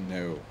just don't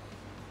know.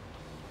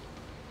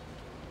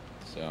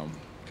 So,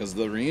 because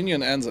the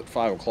reunion ends at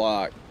 5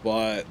 o'clock,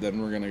 but then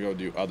we're going to go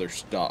do other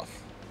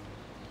stuff.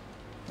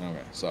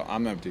 Okay, so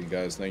I'm empty,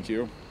 guys. Thank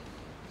you.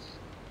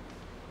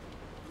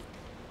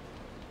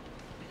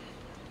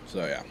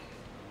 So yeah.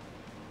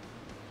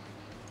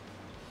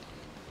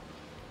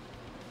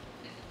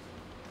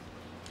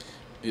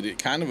 It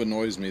kind of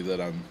annoys me that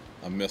I'm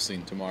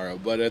missing tomorrow,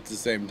 but at the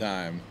same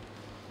time,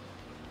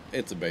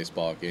 it's a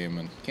baseball game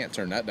and can't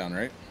turn that down,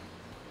 right?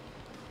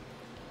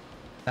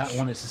 That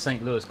one is the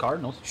St. Louis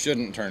Cardinals.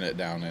 Shouldn't turn it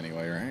down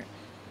anyway, right?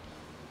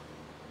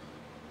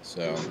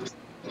 So,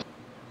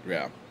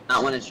 yeah.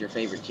 Not when it's your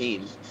favorite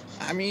team.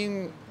 I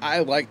mean, I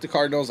like the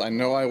Cardinals. I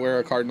know I wear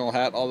a Cardinal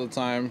hat all the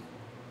time,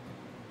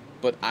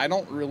 but I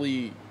don't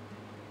really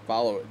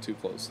follow it too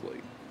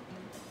closely.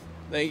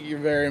 Thank you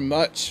very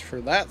much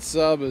for that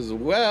sub as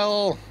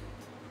well.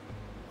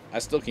 I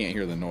still can't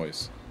hear the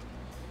noise.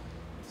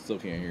 Still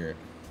can't hear it.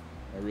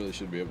 I really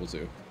should be able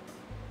to.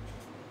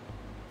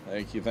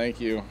 Thank you, thank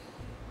you.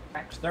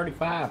 Max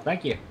 35,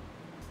 thank you.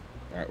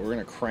 Alright, we're going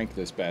to crank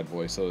this bad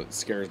boy so it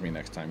scares me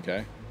next time,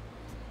 okay?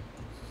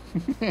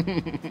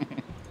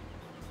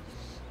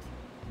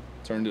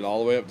 Turned it all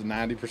the way up to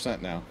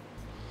 90% now.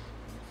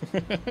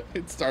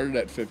 It started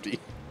at 50.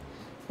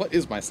 What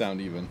is my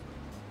sound even?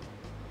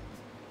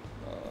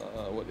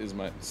 What is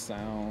my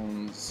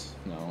sounds?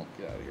 No,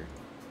 get out of here.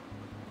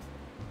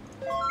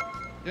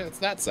 Yeah, it's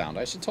that sound.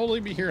 I should totally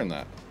be hearing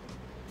that.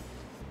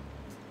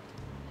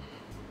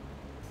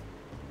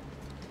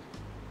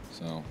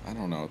 So, I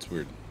don't know. It's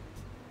weird.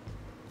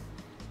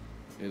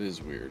 It is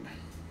weird.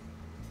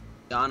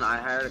 John, I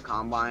hired a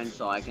combine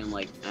so I can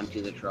like empty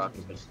the truck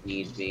if it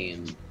needs be,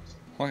 and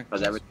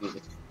because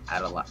everything's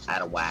out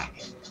of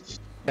whack.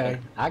 Okay,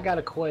 I got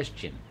a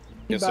question.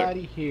 Yes,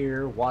 Anybody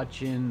here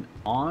watching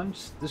on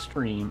the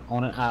stream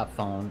on an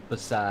iPhone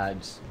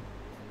besides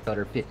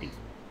Cutter 50?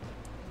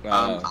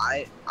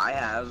 I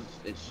have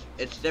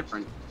it's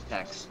different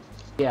text.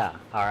 Yeah,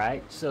 all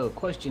right. So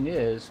question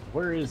is,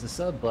 where is the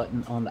sub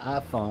button on the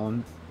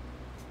iPhone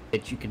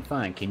that you can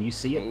find? Can you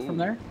see it from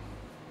there?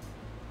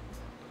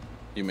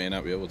 You may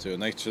not be able to.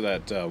 Thanks for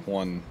that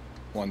one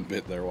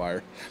bit there,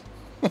 Wire.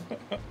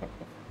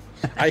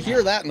 I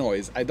hear that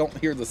noise. I don't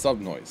hear the sub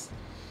noise.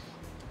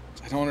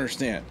 I don't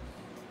understand.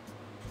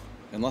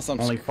 Unless I'm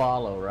only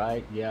follow,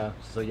 right? Yeah.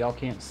 So y'all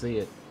can't see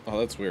it. Oh,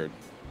 that's weird.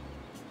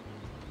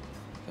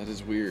 That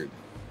is weird.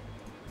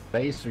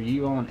 Base, are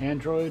you on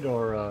Android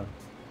or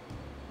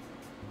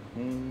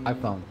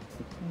iPhone?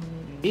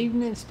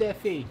 Evening,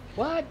 Steffi.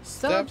 What?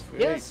 Subs?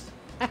 Yes.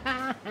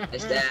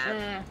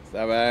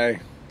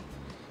 Steffi.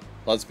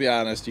 Let's be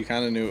honest. You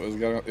kind of knew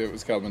it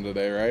was coming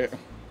today, right?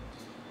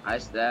 Hi,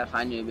 Steph.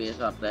 Hi,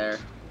 newbies up there.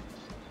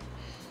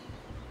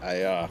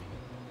 Yeah.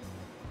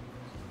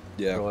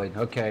 Android.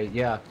 Okay,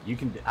 yeah. You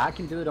can. I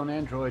can do it on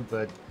Android,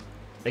 but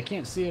they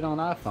can't see it on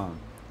iPhone.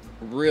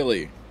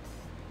 Really?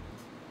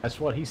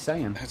 That's what he's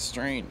saying. That's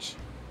strange.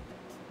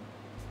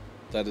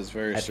 That is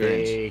very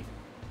strange.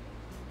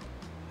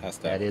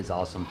 That is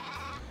awesome.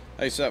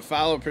 Hey, Seth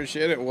Follow,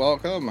 appreciate it.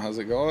 Welcome. How's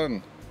it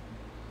going?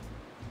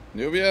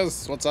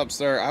 Nubius, what's up,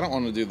 sir? I don't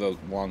want to do the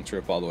long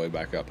trip all the way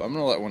back up. I'm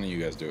going to let one of you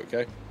guys do it,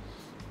 okay?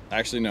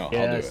 Actually, no,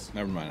 yes. I'll do it.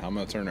 Never mind. I'm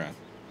going to turn around.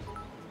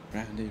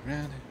 Roundy.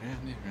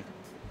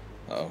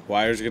 Uh-oh,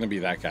 Wire's going to be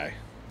that guy.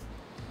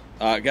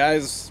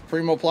 Guys,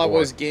 PumaPlow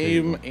Boys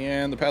game,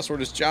 and the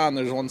password is John.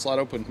 There's one slot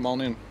open. Come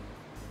on in.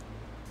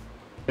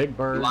 Big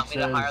Bird You want me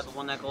to hire the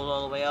one that goes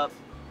all the way up?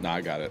 Nah,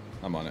 I got it.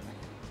 I'm on it.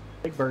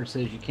 Big Bird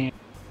says you can't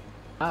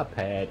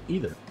iPad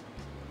either.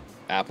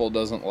 Apple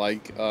doesn't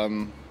like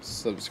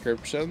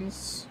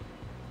subscriptions.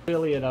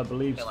 Affiliate, I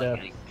believe,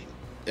 Steph.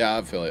 Yeah,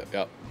 affiliate.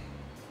 Yep.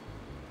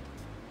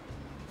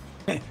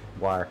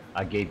 Wire,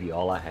 I gave you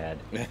all I had.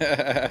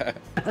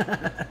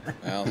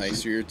 Well,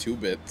 thanks for your 2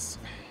 bits.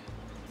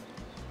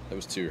 That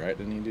was 2, right?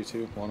 Didn't you do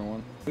 2? 1 and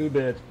 1? 2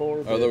 bits, 4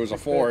 bits. Oh, there was a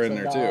 4 in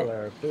there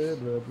too.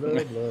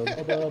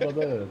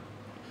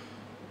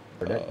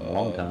 For that a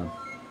long time.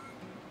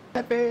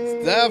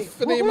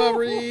 Stephanie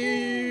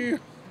Marie.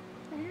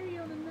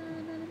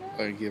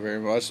 Thank you very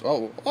much.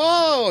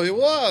 Oh, it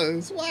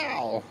was.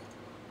 Wow.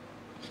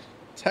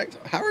 Text.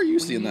 How are you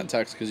seeing that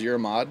text? Because you're a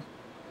mod.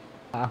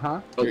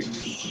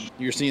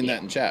 You're seeing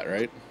that in chat,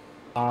 right?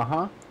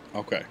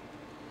 Okay.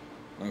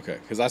 Okay.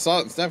 Because I saw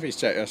it in Steffi's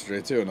chat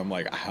yesterday too, and I'm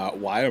like,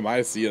 why am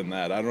I seeing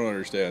that? I don't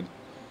understand.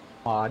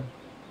 Mod.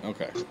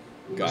 Okay.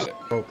 Got it.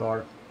 Both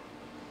are.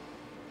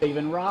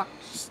 Steven Rock.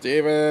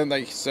 Steven,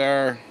 thank you,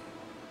 sir.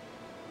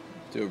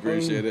 Do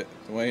appreciate it.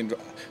 Dwayne,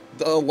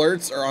 the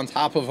alerts are on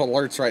top of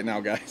alerts right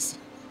now, guys.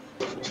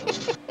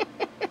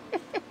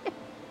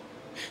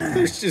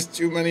 There's just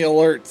too many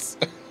alerts.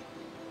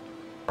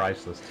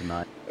 Priceless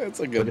tonight.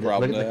 That's a good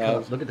problem to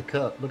have. Look at the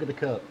cup. Look at the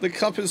cup. The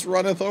cup is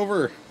runneth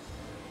over.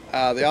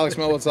 The Alex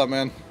Mill, what's up,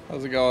 man?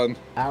 How's it going?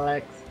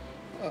 Alex.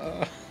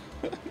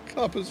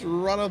 Cup is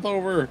runneth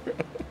over.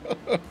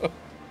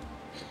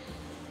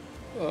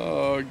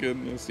 Oh,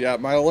 goodness. Yeah,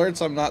 my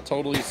alerts I'm not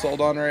totally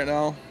sold on right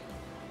now.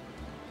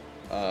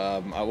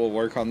 I will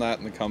work on that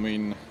in the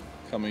coming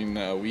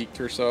week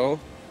or so.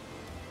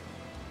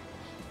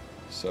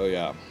 So,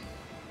 yeah.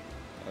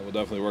 I will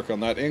definitely work on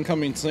that.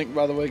 Incoming sync,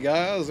 by the way,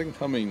 guys.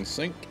 Incoming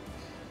sync.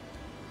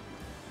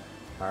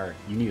 Alright,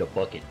 you need a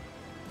bucket.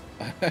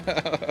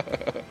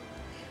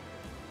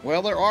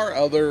 Well, there are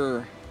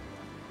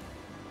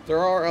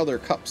other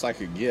cups I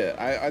could get.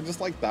 I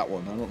just like that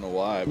one. I don't know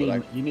why,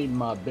 but you need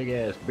my big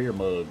ass beer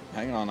mug.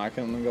 Hang on, I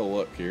can go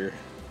look here.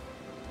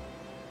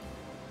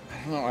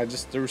 I don't know.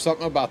 There was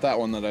something about that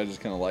one that I just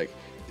kind of like.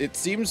 It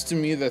seems to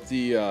me that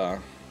the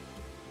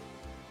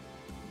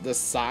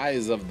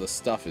size of the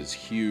stuff is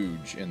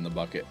huge in the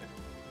bucket.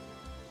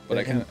 But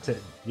I can.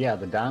 Yeah,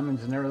 the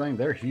diamonds and everything,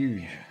 they're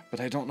huge.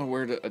 But I don't know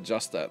where to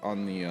adjust that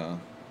on the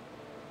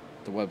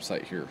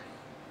website here.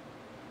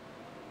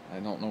 I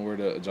don't know where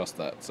to adjust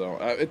that. So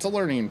it's a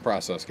learning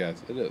process,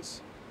 guys. It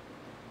is.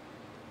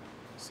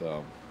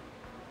 So.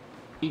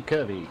 E.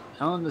 Covey,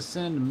 on the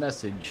send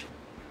message,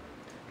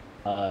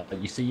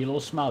 you see your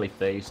little smiley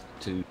face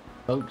to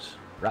folks.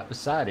 Right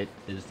beside it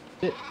is the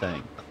fit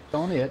thing. It's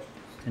on it.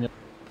 And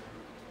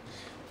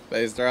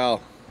Base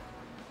Darrell.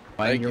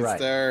 Thank you, right.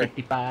 sir.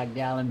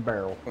 55-gallon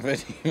barrel.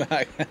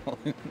 55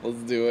 gallon. Let's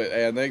do it.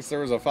 And thanks, there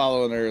was a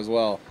follow in there as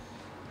well.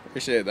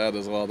 Appreciate that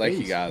as well. Thank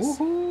you, guys.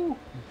 Woohoo.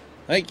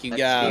 Thank you,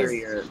 guys.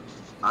 Exterior.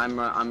 I'm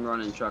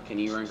running truck. Can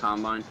you run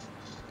combine,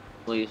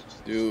 please?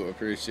 Do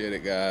appreciate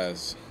it,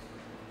 guys.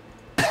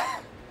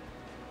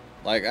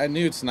 Like, I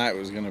knew tonight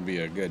was going to be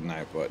a good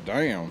night, but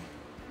damn.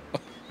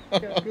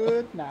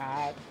 Good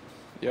night.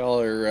 Y'all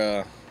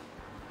are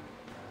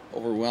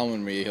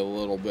overwhelming me a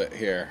little bit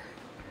here.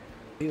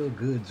 Feel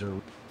goods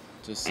are.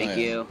 Just saying. Thank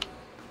you.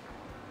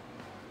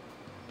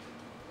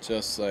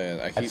 Just saying.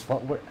 That's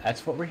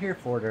what we're here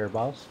for, there,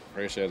 boss.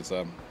 Appreciate it,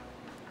 Sam.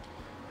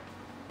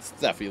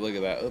 Steffi, look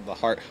at that. The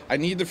heart. I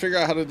need to figure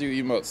out how to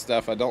do emotes,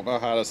 Steph. I don't know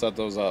how to set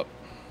those up.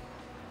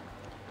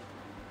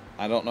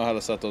 I don't know how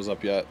to set those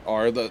up yet.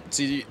 Or the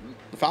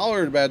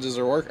follower badges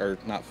are or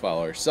not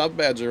follower. Sub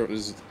badge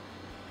is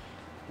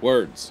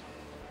words.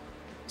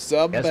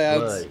 Sub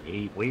badge.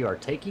 We are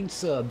taking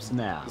subs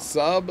now.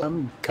 Sub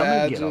come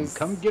badges. And get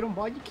them. Come get them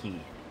while you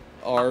can.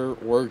 Are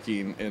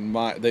working in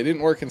my. They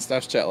didn't work in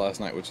Steph's chat last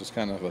night, which is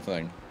kind of a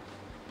thing.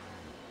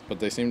 But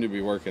they seem to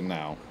be working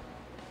now.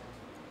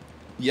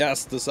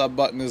 Yes, the sub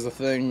button is a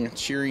thing.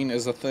 Cheering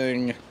is a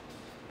thing.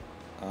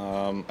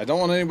 I don't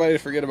want anybody to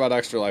forget about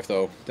Extra Life,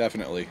 though.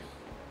 Definitely.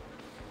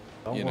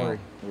 Don't worry.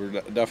 We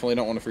definitely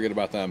don't want to forget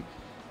about them.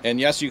 And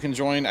yes, you can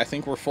join. I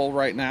think we're full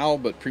right now,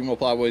 but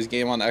PumaPlow Boys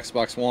game on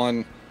Xbox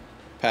One.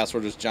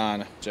 Password is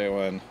John,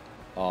 J-O-N,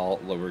 all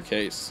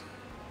lowercase.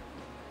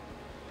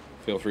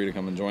 Feel free to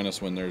come and join us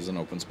when there's an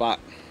open spot.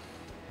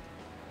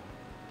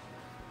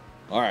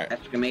 All right.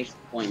 Exclamation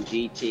point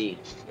GT.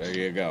 There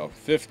you go.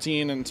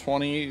 15 and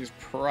 20 is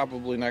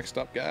probably next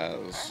up,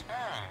 guys.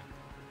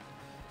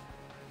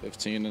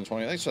 15 and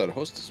 20. Thanks for that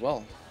host as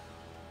well.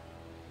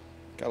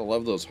 Gotta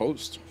love those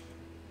hosts.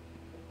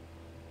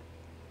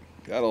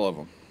 Gotta love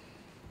them.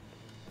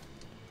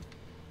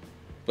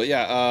 But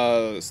yeah,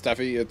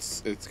 Steffi,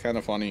 it's kind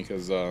of funny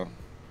because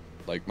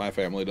like my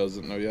family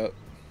doesn't know yet.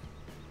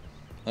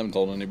 I haven't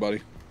told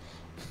anybody.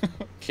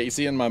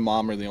 Casey and my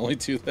mom are the only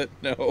two that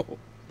know.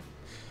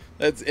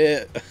 That's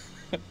it.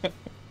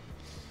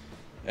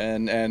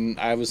 and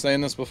I was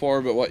saying this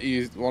before, but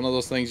one of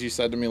those things you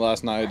said to me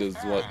last night is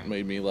what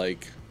made me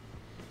like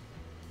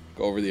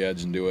go over the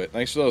edge and do it.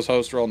 Thanks for those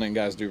hosts rolling in,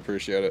 guys. Do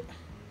appreciate it.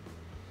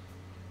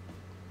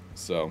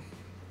 So.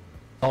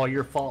 All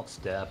your fault,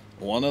 Steph.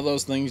 One of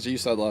those things you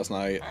said last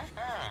night,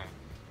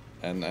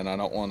 and I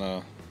don't want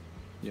to,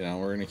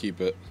 we're gonna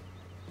keep it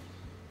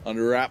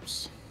under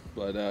wraps.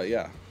 But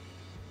yeah.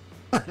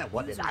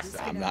 What did I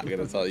say? I'm not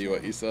gonna tell you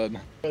what you said.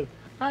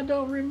 I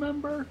don't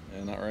remember.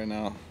 Yeah, not right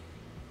now.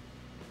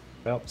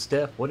 Well,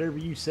 Steph, whatever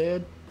you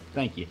said,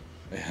 thank you.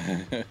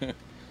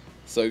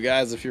 So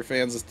guys, if you're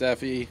fans of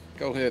Steffi,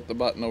 go hit the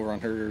button over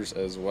on hers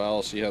as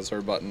well. She has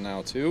her button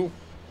now too.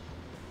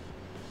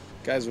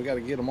 Guys, we got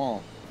to get them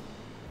all.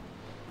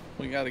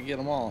 We got to get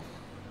them all.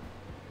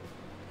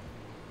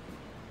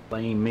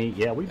 Blame me.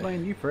 Yeah, we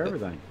blame you for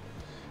everything.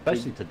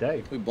 Especially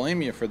today. We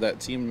blame you for that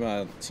team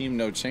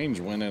no change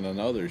win in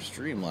another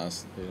stream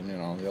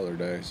the other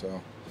day,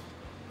 so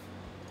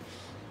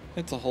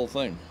it's a whole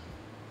thing.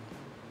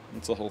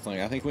 It's a whole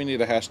thing. I think we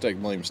need a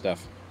hashtag blame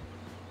Steph.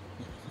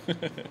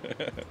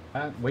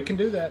 We can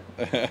do that.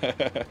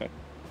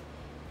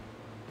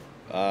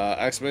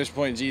 Exclamation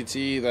point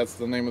GT, that's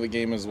the name of the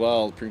game as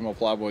well.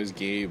 PumaPlow Boys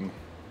game.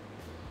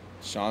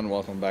 Sean,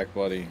 welcome back,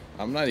 buddy.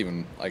 I'm not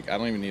even, I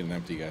don't even need an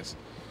empty, guys.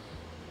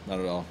 Not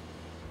at all.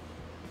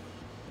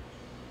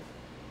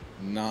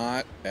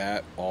 Not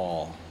at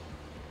all.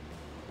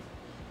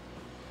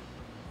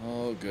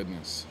 Oh,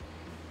 goodness.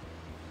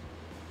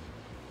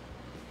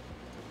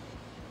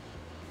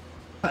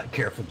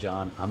 Careful,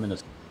 John. I'm in a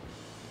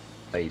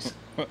space.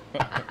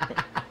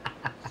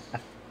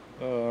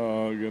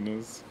 Oh,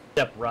 goodness.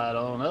 Step right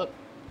on up.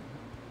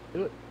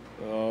 Do it.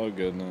 Oh,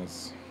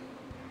 goodness.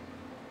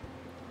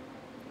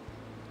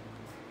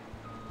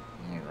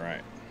 All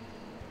right.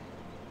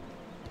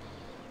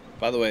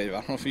 By the way, I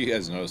don't know if you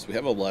guys noticed, we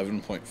have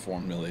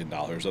 $11.4 million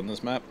on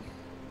this map.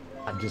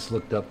 I just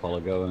looked up a while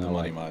ago and the I'm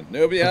money like, mod.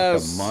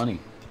 Nobias! the money.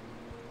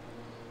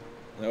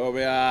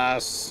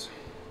 Nobias!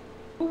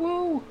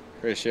 Woo!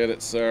 Appreciate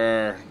it,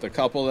 sir. The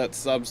couple that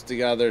subs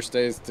together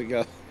stays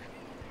together.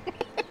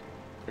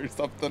 Or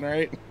something,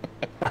 right?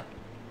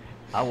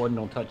 I wasn't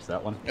gonna touch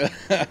that one.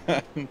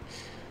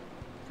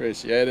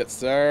 Appreciate it,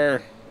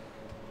 sir.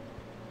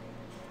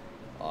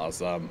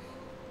 Awesome.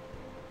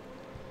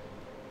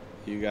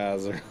 You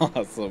guys are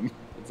awesome.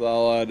 That's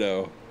all I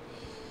know.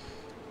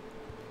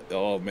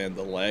 Oh man,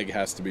 the lag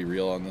has to be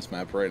real on this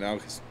map right now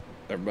because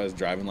everybody's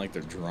driving like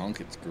they're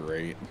drunk. It's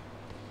great.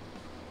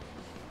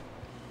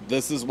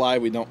 This is why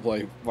we don't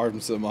play Farm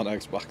Sim on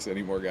Xbox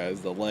anymore,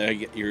 guys. The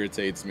lag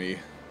irritates me.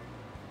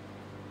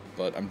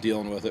 But I'm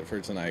dealing with it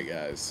for tonight,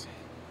 guys.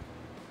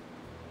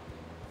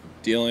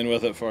 Dealing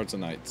with it for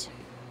tonight.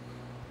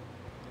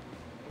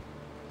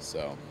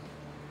 So.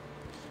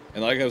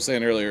 And like I was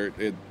saying earlier,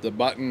 the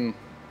button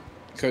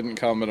couldn't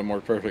come at a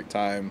more perfect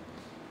time.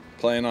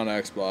 Playing on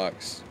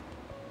Xbox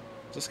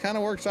just kind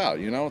of works out,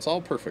 you know? It's all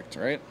perfect,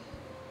 right?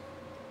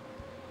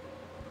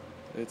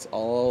 It's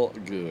all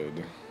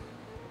good.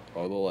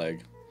 Oh, the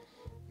leg.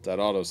 That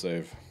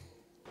autosave.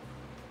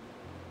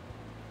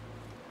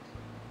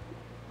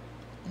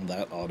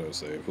 That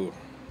autosave. Ooh.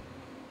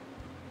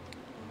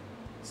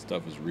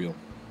 Stuff is real.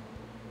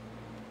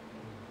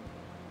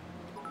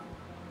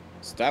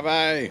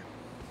 Stevie!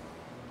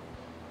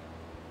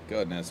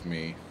 Goodness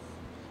me.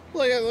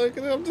 Look at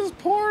them just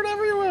pouring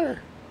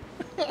everywhere.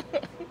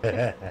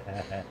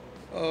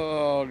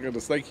 Oh,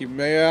 goodness. Thank you,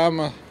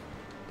 ma'am.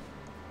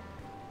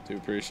 Do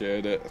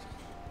appreciate it.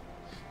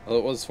 Oh,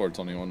 it was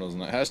 421,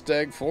 wasn't it?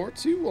 Hashtag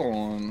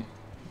 421.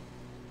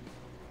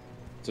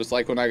 Just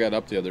like when I got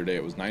up the other day,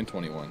 it was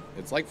 921.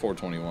 It's like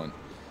 421,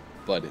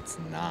 but it's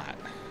not.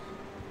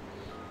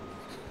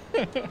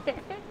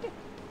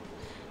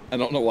 I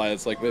don't know why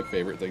it's like my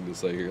favorite thing to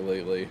say here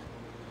lately.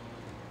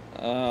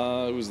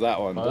 It was that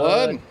one.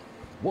 Blood?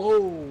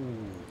 Whoa.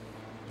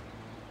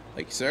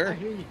 Thank you, sir. I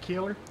hear you,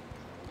 killer.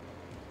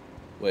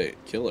 Wait,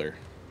 killer.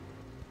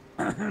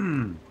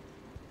 Did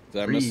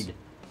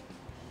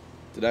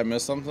I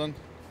miss something?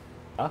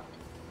 Huh?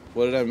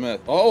 What did I miss?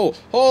 Oh,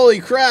 holy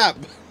crap!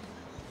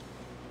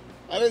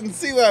 I didn't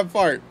see that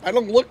part. I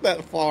don't look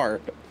that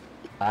far.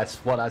 That's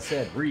what I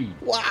said. Read.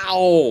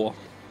 Wow.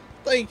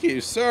 Thank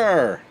you,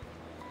 sir.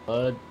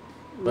 Bud.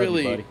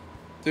 Really buddy.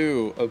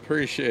 do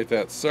appreciate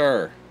that,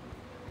 sir.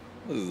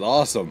 This is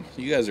awesome.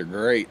 You guys are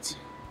great.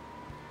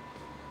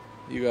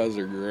 You guys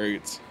are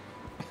great.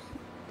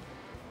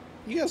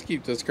 You guys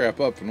keep this crap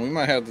up, and we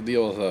might have to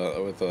deal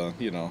with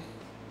you know,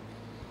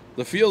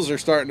 the feels are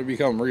starting to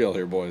become real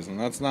here, boys, and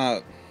that's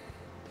not.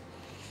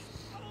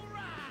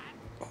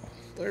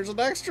 There's an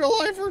extra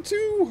life or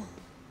two.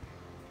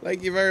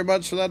 Thank you very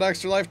much for that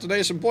extra life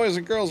donation, boys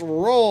and girls.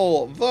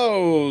 Roll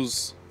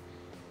those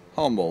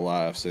humble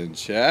laughs in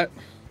chat.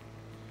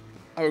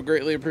 I would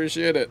greatly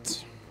appreciate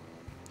it.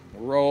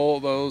 Roll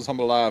those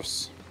humble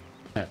laughs.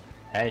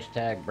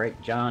 Hashtag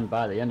break John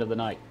by the end of the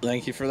night.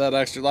 Thank you for that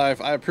extra life.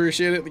 I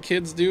appreciate it. The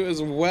kids do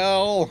as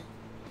well.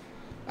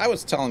 I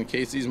was telling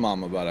Casey's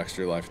mom about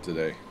extra life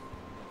today.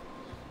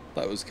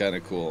 That was kind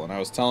of cool. And I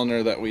was telling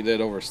her that we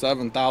did over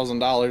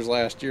 $7,000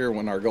 last year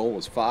when our goal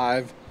was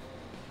 $5,000.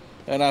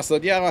 And I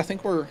said, yeah, I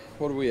think what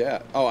are we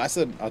at? Oh, I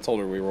told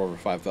her we were over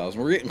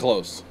 5,000. We're getting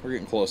close. We're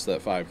getting close to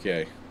that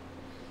 5K.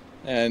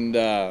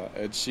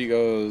 And she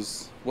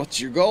goes,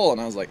 what's your goal?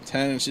 And I was like,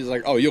 10. And she's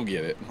like, oh, you'll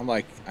get it. I'm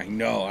like, I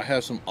know. I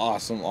have some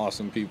awesome,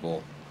 awesome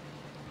people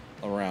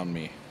around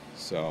me.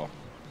 So,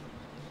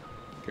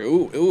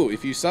 ooh,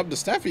 if you sub to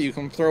Steffi, you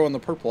can throw in the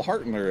purple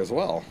heart in there as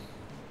well.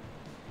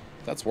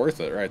 That's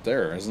worth it right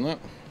there, isn't it?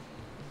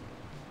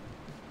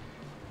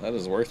 That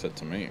is worth it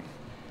to me.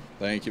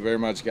 Thank you very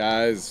much,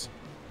 guys.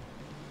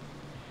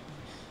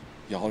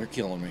 Y'all are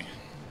killing me.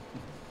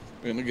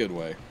 In a good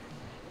way.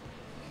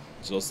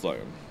 Just like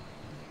them.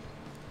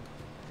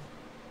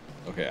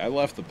 Okay, I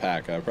left the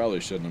pack. I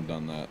probably shouldn't have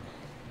done that.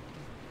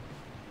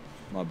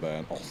 My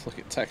bad. Oh, look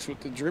at Tex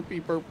with the drippy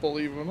purple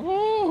even.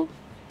 Oh!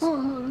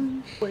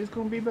 It's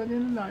gonna be by the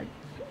end of the night.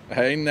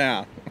 Hey,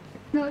 now.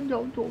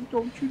 No,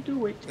 don't you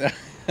do it.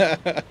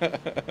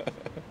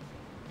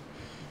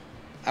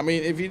 I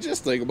mean, if you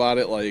just think about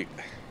it, like,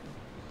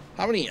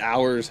 how many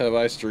hours have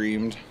I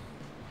streamed?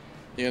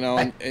 You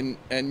know,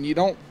 and you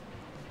don't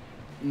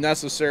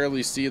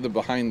necessarily see the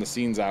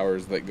behind-the-scenes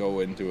hours that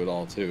go into it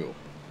all, too.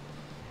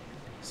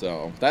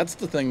 So, that's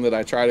the thing that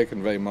I try to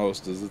convey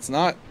most, is it's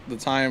not the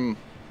time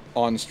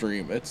on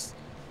stream, it's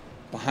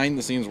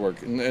behind-the-scenes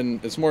work, and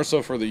it's more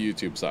so for the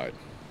YouTube side.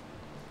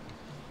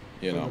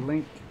 You know. The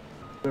link,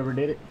 whoever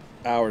did it.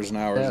 Hours and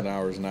hours and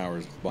hours and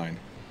hours. Fine.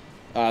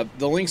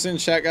 The link's in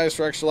chat, guys,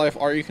 for Extra Life,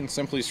 or you can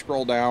simply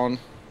scroll down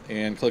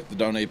and click the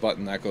donate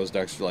button. That goes to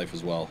Extra Life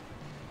as well.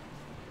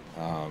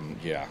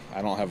 Yeah,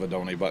 I don't have a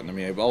donate button to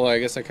me, although I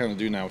guess I kind of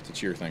do now with the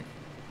cheer thing.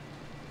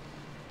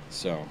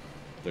 So,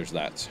 there's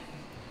that.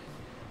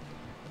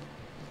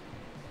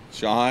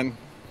 Sean?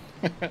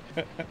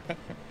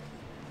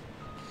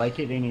 Make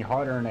it any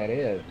harder than that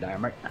is,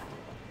 damn it.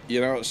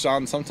 You know,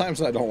 Sean,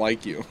 sometimes I don't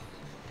like you.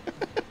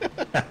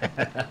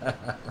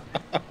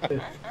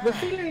 The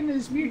feeling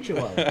is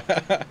mutual.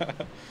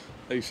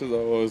 Thanks for the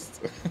host.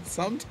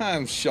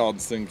 Sometimes, Sean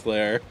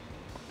Sinclair.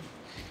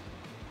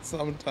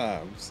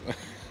 Sometimes.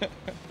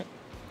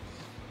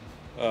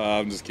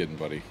 I'm just kidding,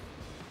 buddy.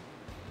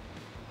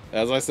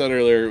 As I said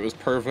earlier, it was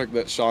perfect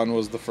that Sean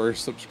was the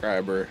first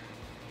subscriber.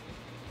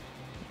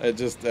 That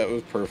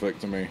was perfect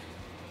to me.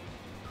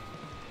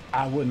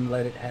 I wouldn't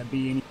let it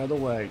be any other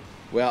way.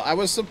 Well, I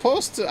was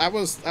supposed to. I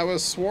was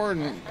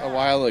sworn a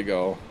while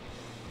ago.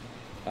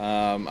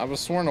 I was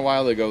sworn a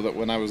while ago that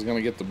when I was going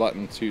to get the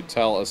button to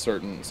tell a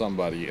certain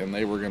somebody, and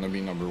they were going to be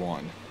number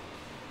one.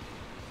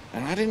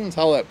 And I didn't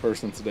tell that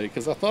person today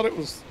because I thought it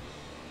was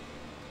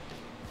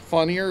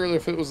funnier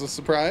if it was a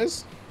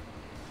surprise.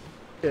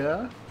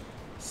 Yeah.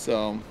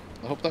 So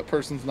I hope that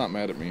person's not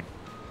mad at me.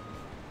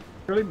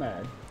 Really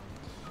mad.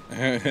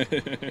 I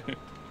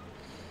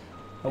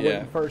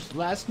wasn't first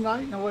last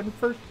night, and I wasn't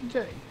first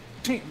today.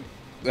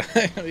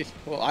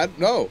 Well, I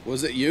know.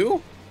 Was it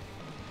you?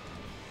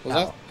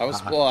 Was I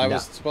was well. I no.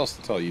 was supposed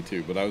to tell you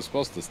too, but I was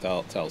supposed to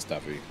tell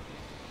Steffi,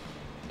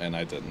 and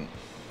I didn't.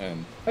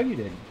 And Oh, you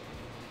didn't.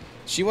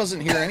 she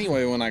wasn't here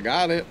anyway when I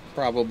got it.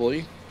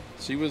 Probably,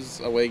 she was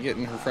away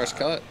getting her fresh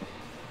cut.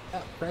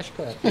 Fresh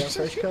cut. Yeah,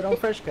 fresh cut on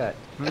fresh cut.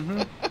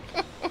 Mm-hmm.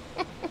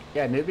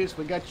 Yeah, Nubius,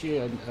 we got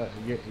you.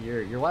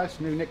 Your wife's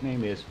new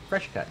nickname is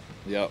Fresh Cut.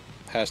 Yep.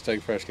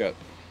 Hashtag fresh cut.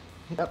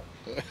 Yep.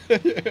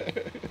 At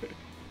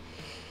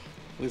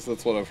least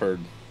that's what I've heard.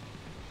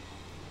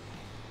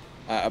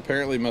 I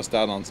apparently missed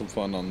out on some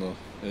fun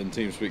in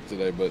TeamSpeak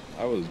today, but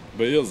I was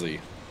busy.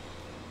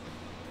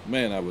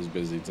 Man, I was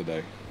busy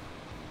today.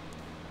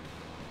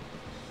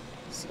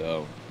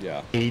 So,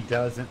 yeah. He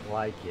doesn't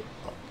like it.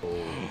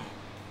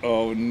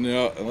 Oh,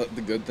 no.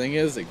 The good thing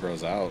is it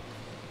grows out.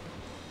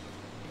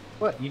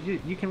 What?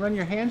 You can run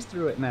your hands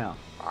through it now.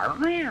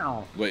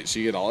 Wait,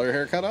 she get all her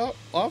hair cut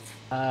off?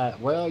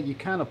 Well, you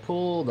kind of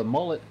pull the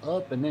mullet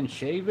up and then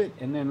shave it,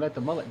 and then let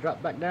the mullet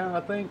drop back down,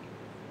 I think.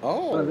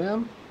 Oh. One of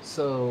them.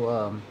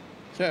 So,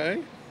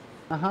 Okay.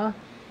 Uh-huh.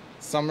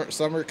 Summer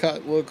cut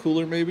a little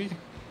cooler, maybe?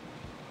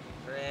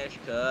 Fresh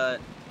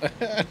cut.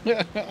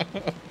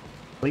 At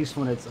least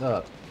when it's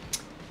up.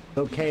 It's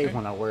okay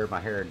when I wear my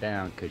hair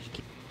down, because you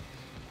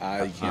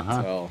can't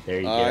tell. There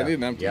you go. I need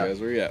an empty, Yep. guys.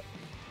 Where you at?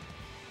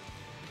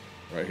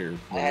 Right here.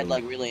 I had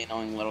like really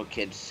annoying little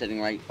kids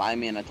sitting right by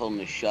me, and I told them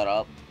to shut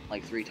up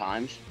like 3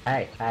 times.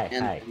 Hey.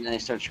 And then they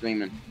start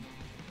screaming.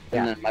 Yeah.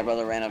 And then my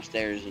brother ran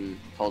upstairs and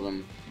told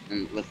them,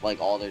 and with like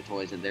all their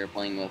toys that they were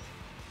playing with.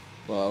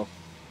 Well,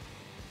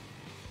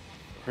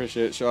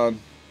 appreciate it, Sean.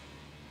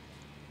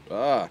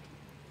 I'm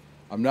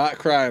not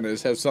crying. I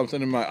just have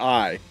something in my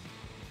eye.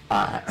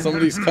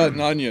 Somebody's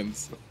cutting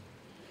onions.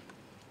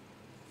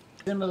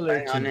 Similar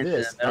Hang to on into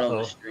this. the middle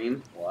of the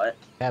stream. What?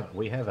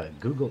 We have a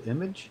Google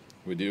image.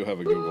 We do have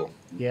a Google.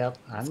 Yep,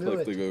 I Let's knew click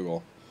it. the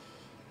Google.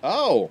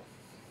 Oh,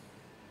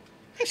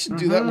 I should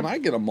do that when I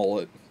get a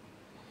mullet.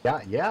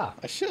 Yeah.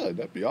 I should.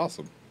 That'd be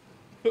awesome.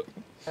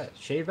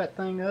 Shave that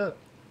thing up.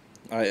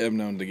 I am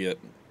known to get,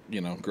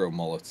 grow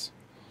mullets.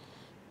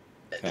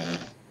 Kinda,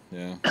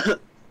 yeah.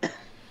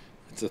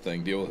 It's a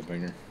thing. Deal with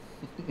it,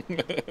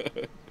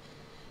 Binger.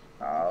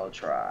 I'll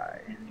try.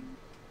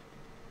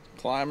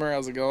 Climber,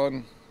 how's it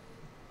going?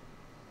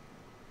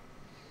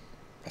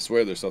 I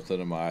swear there's something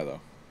in my eye,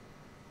 though.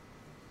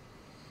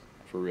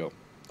 For real.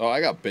 Oh, I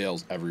got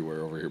bales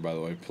everywhere over here, by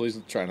the way. Please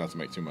try not to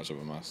make too much of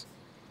a mess.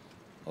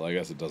 Well, I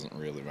guess it doesn't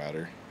really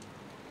matter.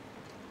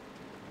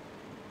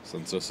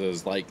 Since this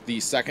is like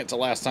the second to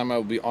last time I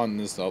will be on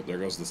this. Oh, there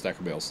goes the stack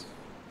of bales.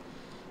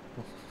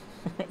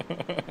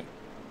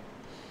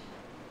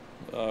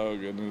 Oh,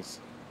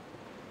 goodness.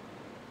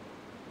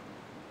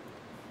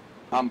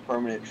 I'm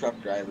permanent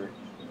truck driver.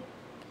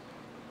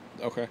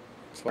 Okay.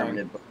 It's fine.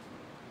 Permanent.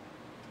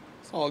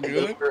 It's all The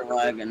good.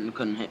 wagon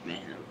couldn't hit me.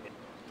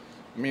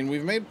 I mean,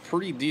 we've made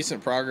pretty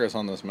decent progress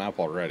on this map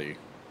already.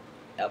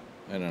 Yep.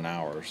 In an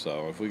hour,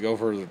 so if we go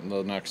for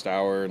the next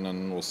hour and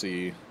then we'll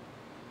see.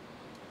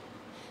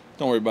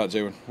 Don't worry about it,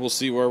 Jayden. We'll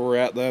see where we're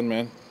at then,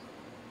 man.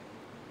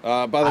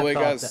 By the way,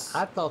 guys.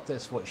 I thought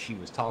that's what she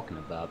was talking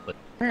about, but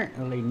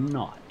apparently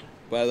not.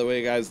 By the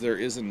way, guys, there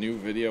is a new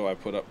video I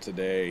put up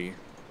today.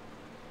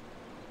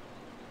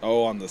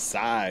 Oh, on the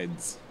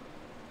sides.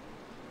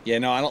 Yeah,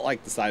 no, I don't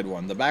like the side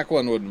one. The back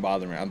one wouldn't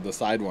bother me. On the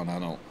side one, I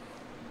don't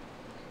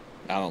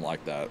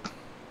like that.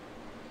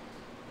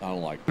 I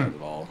don't like that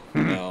at all.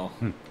 No.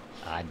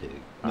 I do.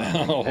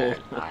 No.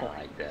 I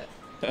like that.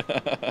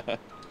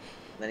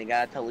 Then you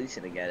gotta tell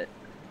Lisa to get it.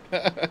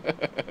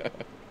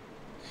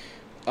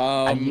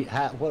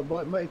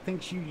 What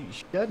thinks she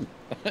doesn't?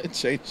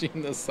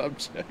 Changing the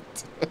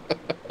subject.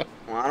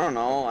 Well, I don't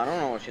know. I don't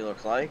know what she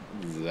looks like.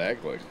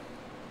 Exactly.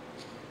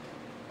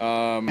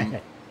 Not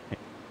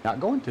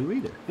going to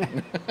either.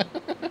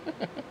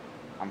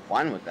 I'm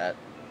fine with that.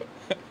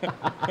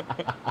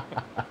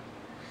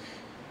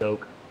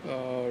 Joke.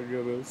 Oh,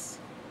 goodness.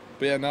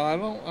 But yeah, no, I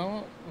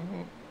don't.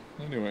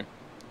 Anyway.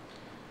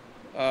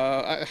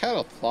 I had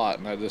a thought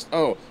and I just,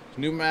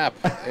 new map.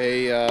 What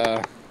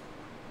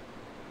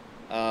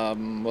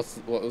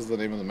was the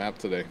name of the map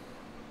today?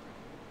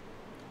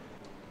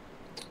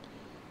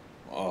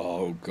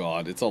 Oh, Oh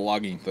God, it's a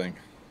logging thing.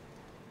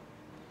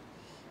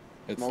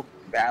 It's Smoky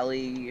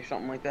Valley or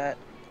something like that.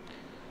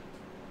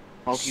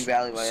 Smoky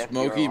Valley by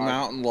Smoky FDR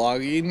Mountain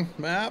logging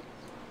map.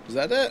 Is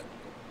that it?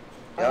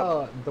 Yep.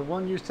 Oh, the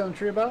one you was telling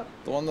Tree about?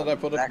 The one that I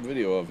put up a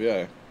video of,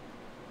 yeah.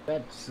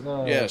 That's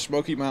Yeah,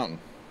 Smoky Mountain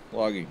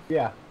logging.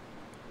 Yeah.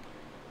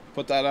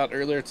 Put that out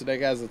earlier today,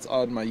 guys. It's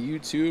on my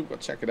YouTube. Go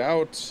check it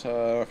out.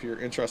 If you're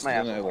interested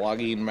in a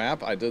logging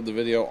map, I did the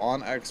video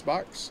on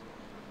Xbox.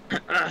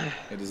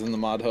 It is in the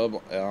mod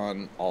hub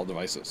on all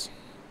devices.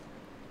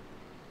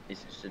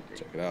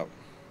 Check it out.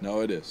 No,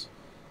 it is.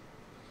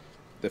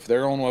 If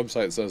their own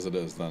website says it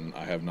is, then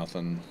I have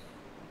nothing.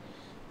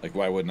 Like,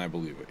 why wouldn't I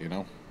believe it, you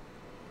know?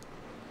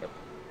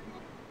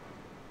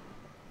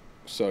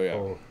 So, yeah.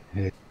 Oh,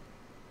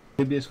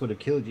 maybe this would have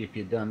killed you if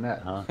you'd done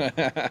that, huh?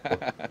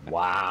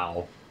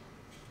 Wow.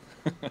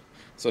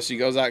 So she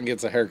goes out and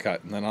gets a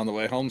haircut, and then on the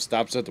way home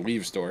stops at the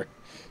weave store.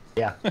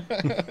 Yeah.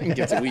 And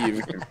gets a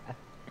weave.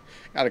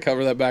 Got to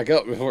cover that back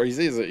up before he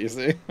sees it, you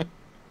see?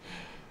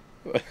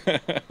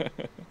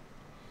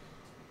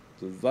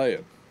 Just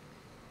saying.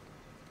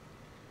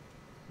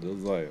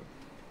 Just saying.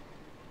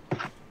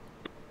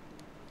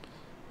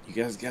 You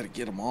guys got to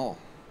get them all.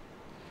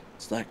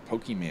 It's like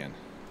Pokemon.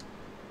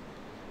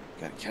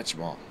 Got to catch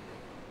them all.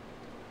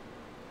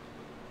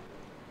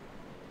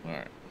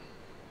 Alright.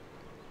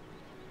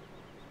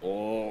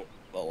 Oh,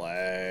 the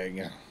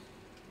lag.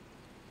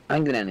 I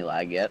ain't getting any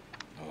lag yet.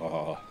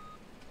 Oh.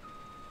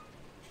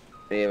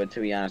 Yeah, but to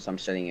be honest, I'm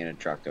sitting in a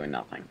truck doing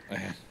nothing.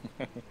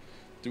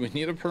 Do we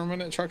need a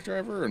permanent truck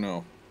driver or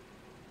no?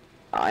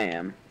 I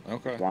am.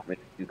 Okay. If you want me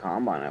to do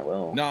combine, I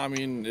will. No, I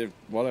mean, if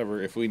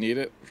whatever. If we need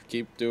it,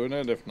 keep doing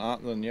it. If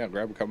not, then yeah,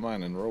 grab a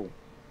combine and roll.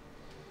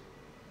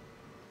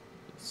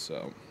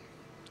 So,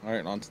 all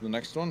right, on to the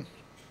next one.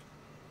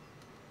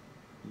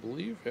 I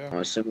believe, yeah. I'm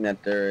assuming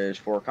that there is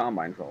 4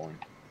 combines rolling.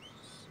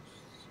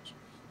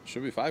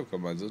 Should be 5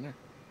 combines, isn't there?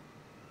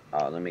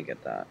 Oh, let me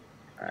get that.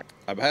 All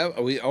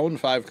right. We own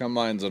 5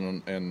 combines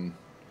and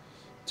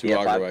 2 Yeah,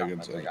 auger 5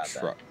 wagons combines, I and a got that.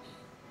 truck.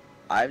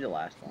 I have the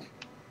last one.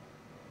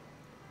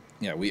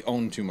 Yeah, we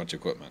own too much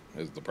equipment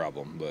is the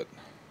problem, but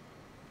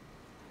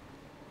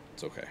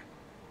it's okay.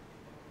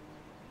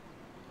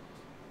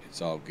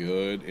 It's all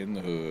good in the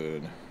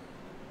hood.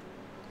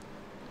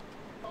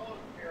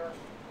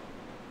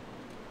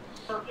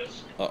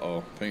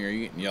 Uh-oh, Finger,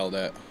 you getting yelled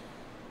at.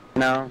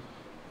 No.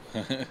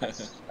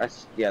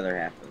 That's the other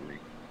half of me.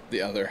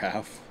 The other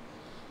half.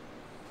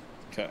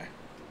 Okay.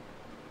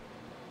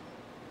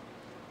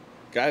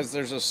 Guys,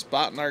 there's a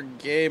spot in our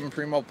game,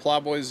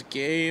 PumaPlow Boys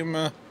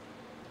game.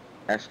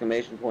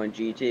 Exclamation point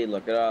GT,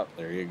 look it up.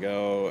 There you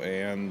go.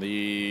 And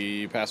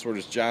the password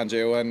is John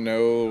Jon,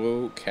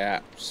 no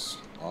caps.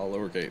 All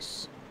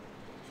lowercase.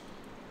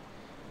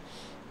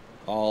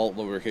 All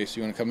lowercase.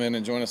 You want to come in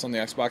and join us on the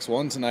Xbox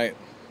One tonight?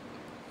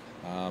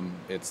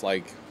 It's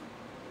like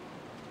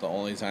the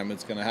only time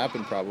it's going to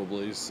happen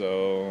probably.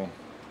 So,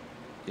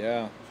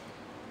 yeah.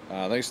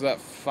 Thanks for that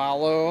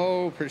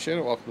follow. Appreciate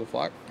it. Welcome to the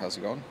flock. How's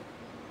it going?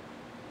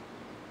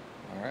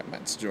 All right,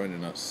 Matt's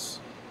joining us.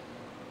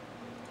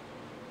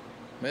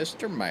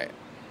 Mr. Matt,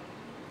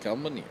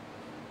 coming in.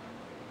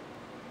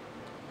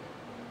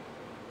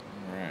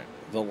 Alright.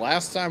 The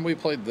last time we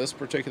played this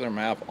particular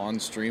map on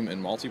stream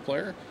in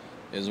multiplayer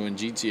is when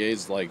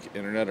GTA's like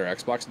internet or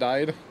Xbox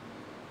died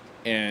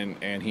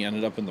and he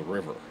ended up in the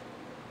river.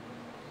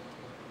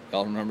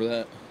 Y'all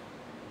remember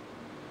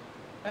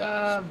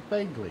that?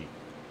 Vaguely.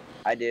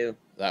 I do.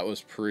 That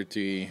was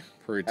pretty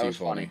That was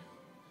funny.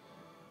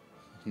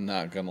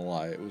 Not gonna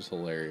lie, it was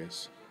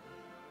hilarious.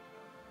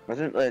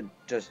 Wasn't it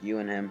just you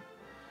and him?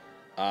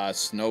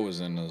 Snow was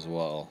in as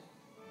well.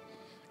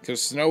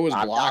 Because Snow was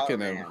blocking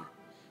him.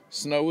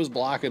 Snow was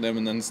blocking him,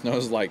 and then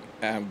Snow's like,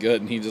 I'm good,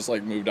 and he just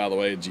like moved out of the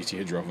way, and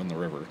GTA drove in the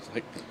river. It's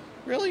like,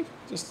 really?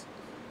 Just,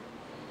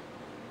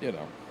 you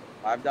know.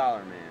 $5,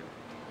 man.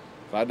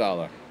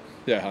 $5.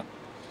 Yeah.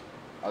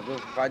 I'll do it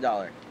for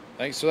 $5.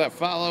 Thanks for that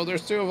follow.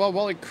 There's 2 of them.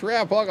 Holy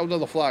crap. Welcome to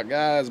the flock,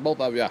 guys. Both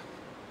of ya.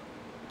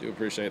 Do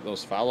appreciate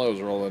those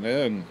follows rolling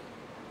in.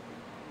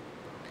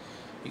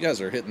 You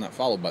guys are hitting that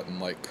follow button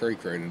like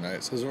cray-cray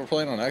tonight. Says we're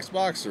playing on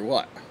Xbox or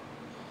what?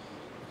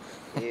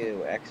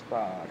 Ew,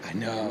 Xbox. I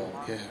know,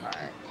 yeah.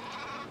 Alright.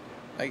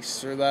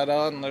 Thanks for that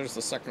on. There's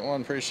the second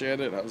one. Appreciate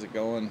it. How's it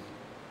going?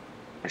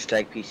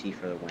 Hashtag PC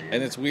for the win.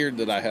 And it's weird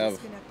that I have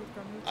Disconnected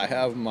from your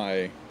channel.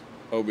 my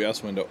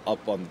OBS window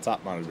up on the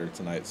top monitor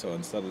tonight, so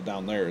instead of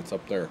down there, it's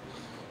up there.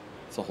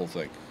 It's the whole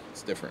thing.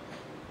 It's different.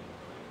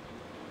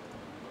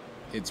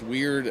 It's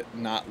weird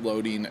not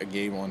loading a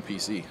game on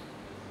PC.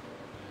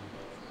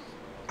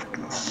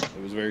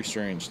 It was very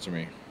strange to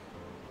me.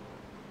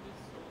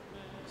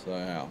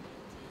 So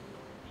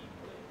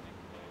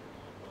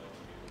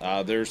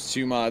yeah. There's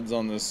 2 mods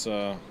on this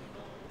 2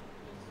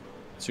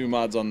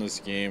 mods on this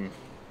game.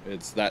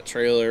 It's that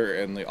trailer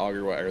and the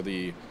auger or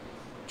the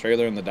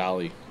trailer and the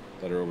dolly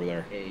that are over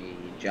there. Hey,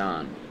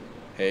 John.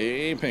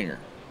 Hey, Pinger.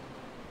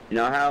 You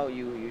know how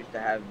you used to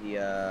have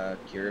the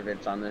cure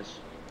bits on this?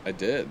 I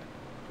did.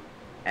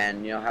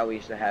 And you know how we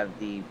used to have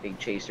the big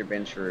chaser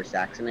bins for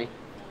Saxony?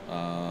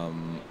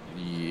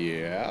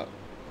 Yeah.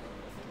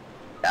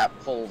 That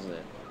pulls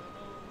it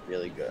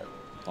really good.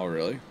 Oh,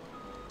 really?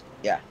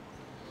 Yeah.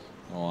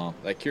 Oh, wow.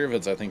 That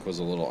Kirovitz, I think, was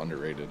a little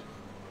underrated.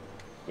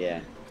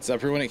 Yeah.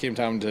 Except for when it came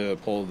time to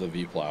pull the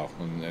V-plow,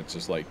 and it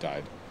just, like,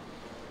 died.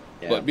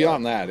 Yeah, but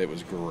beyond that, it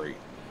was great.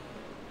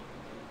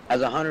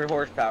 As 100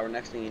 horsepower,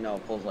 next thing you know,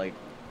 it pulls like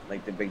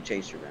the big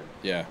chaser bin.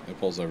 Yeah, it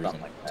pulls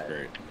everything. Like it's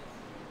great.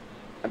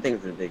 I think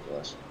it's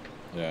ridiculous.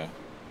 Yeah.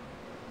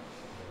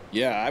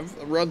 Yeah, I've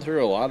run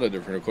through a lot of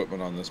different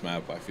equipment on this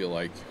map. I feel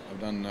like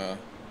I've done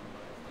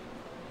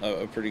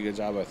a pretty good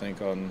job, I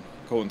think, on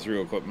going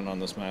through equipment on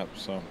this map.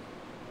 So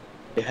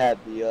you had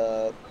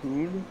the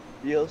Coon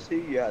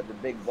DLC, you had the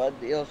Big Bud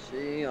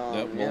DLC,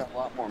 yeah, a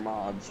lot more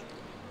mods.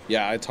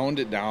 Yeah, I toned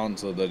it down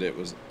so that it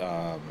was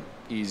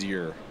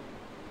easier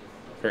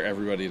for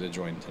everybody to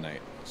join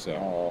tonight. So.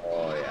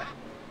 Oh yeah.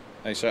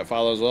 Thanks for that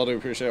follow as well. Do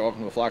appreciate it. Welcome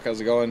to the flock.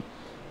 How's it going?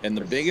 And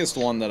the biggest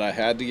one that I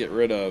had to get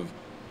rid of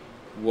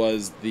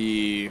was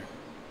the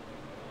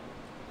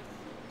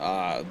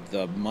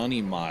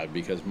money mod,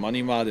 because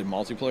money mod and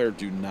multiplayer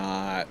do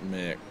not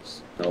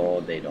mix.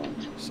 No, they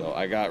don't. So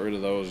I got rid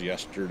of those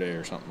yesterday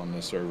or something on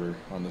this server,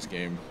 on this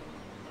game.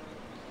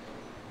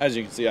 As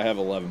you can see, I have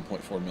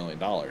 $11.4 million,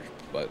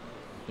 but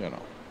you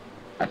know.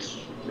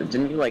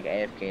 Didn't you like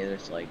AFK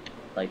this like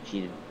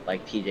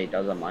TJ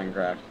does on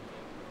Minecraft?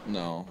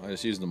 No, I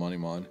just used the money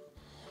mod.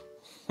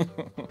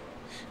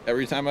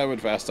 Every time I would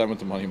fast time with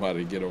the money mod,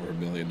 I'd get over $1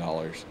 million.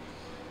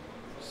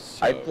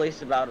 So. I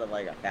placed about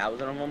like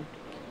 1,000 of them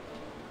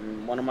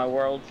in one of my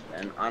worlds,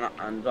 and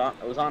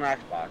it was on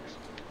Xbox.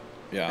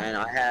 Yeah. And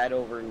I had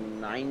over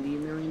 $90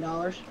 million.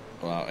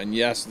 Wow. And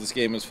yes, this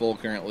game is full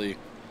currently.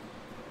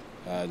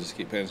 Just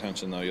keep paying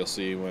attention, though. You'll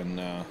see when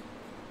it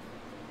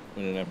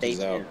empties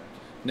out.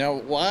 Now,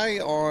 why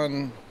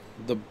on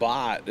the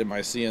bot am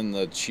I seeing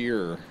the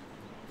cheer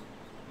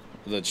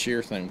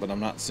thing, but I'm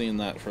not seeing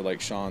that for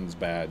like Sean's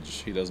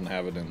badge? He doesn't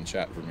have it in the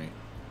chat for me.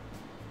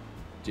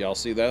 Do y'all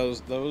see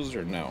those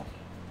or no?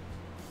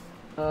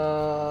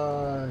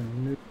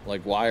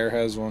 Like Wire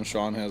has one,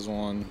 Sean has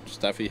one,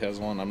 Steffi has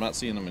one. I'm not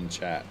seeing them in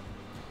chat.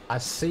 I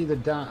see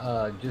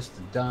just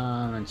the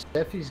diamond.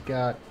 Steffi's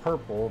got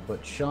purple,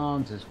 but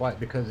Sean's is white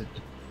because it.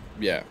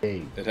 Yeah,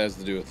 it has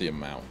to do with the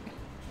amount.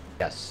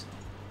 Yes.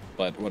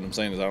 But what I'm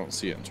saying is I don't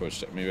see it in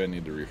Twitch chat. Maybe I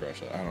need to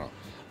refresh it. I don't know.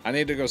 I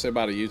need to go say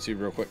bye to YouTube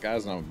real quick,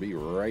 guys, and I'll be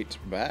right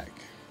back.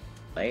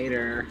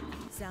 Later.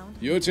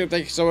 YouTube,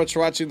 thank you so much for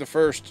watching the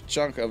first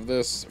chunk of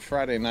this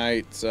Friday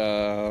night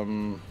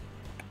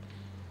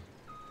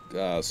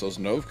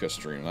Sosnovka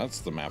stream. That's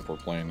the map we're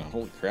playing.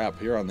 Holy crap,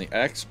 here on the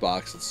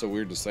Xbox. It's so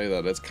weird to say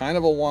that. It's kind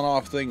of a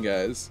one-off thing,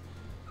 guys.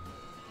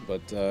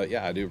 But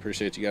yeah, I do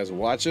appreciate you guys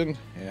watching.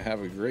 And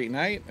have a great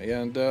night,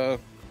 and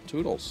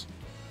toodles.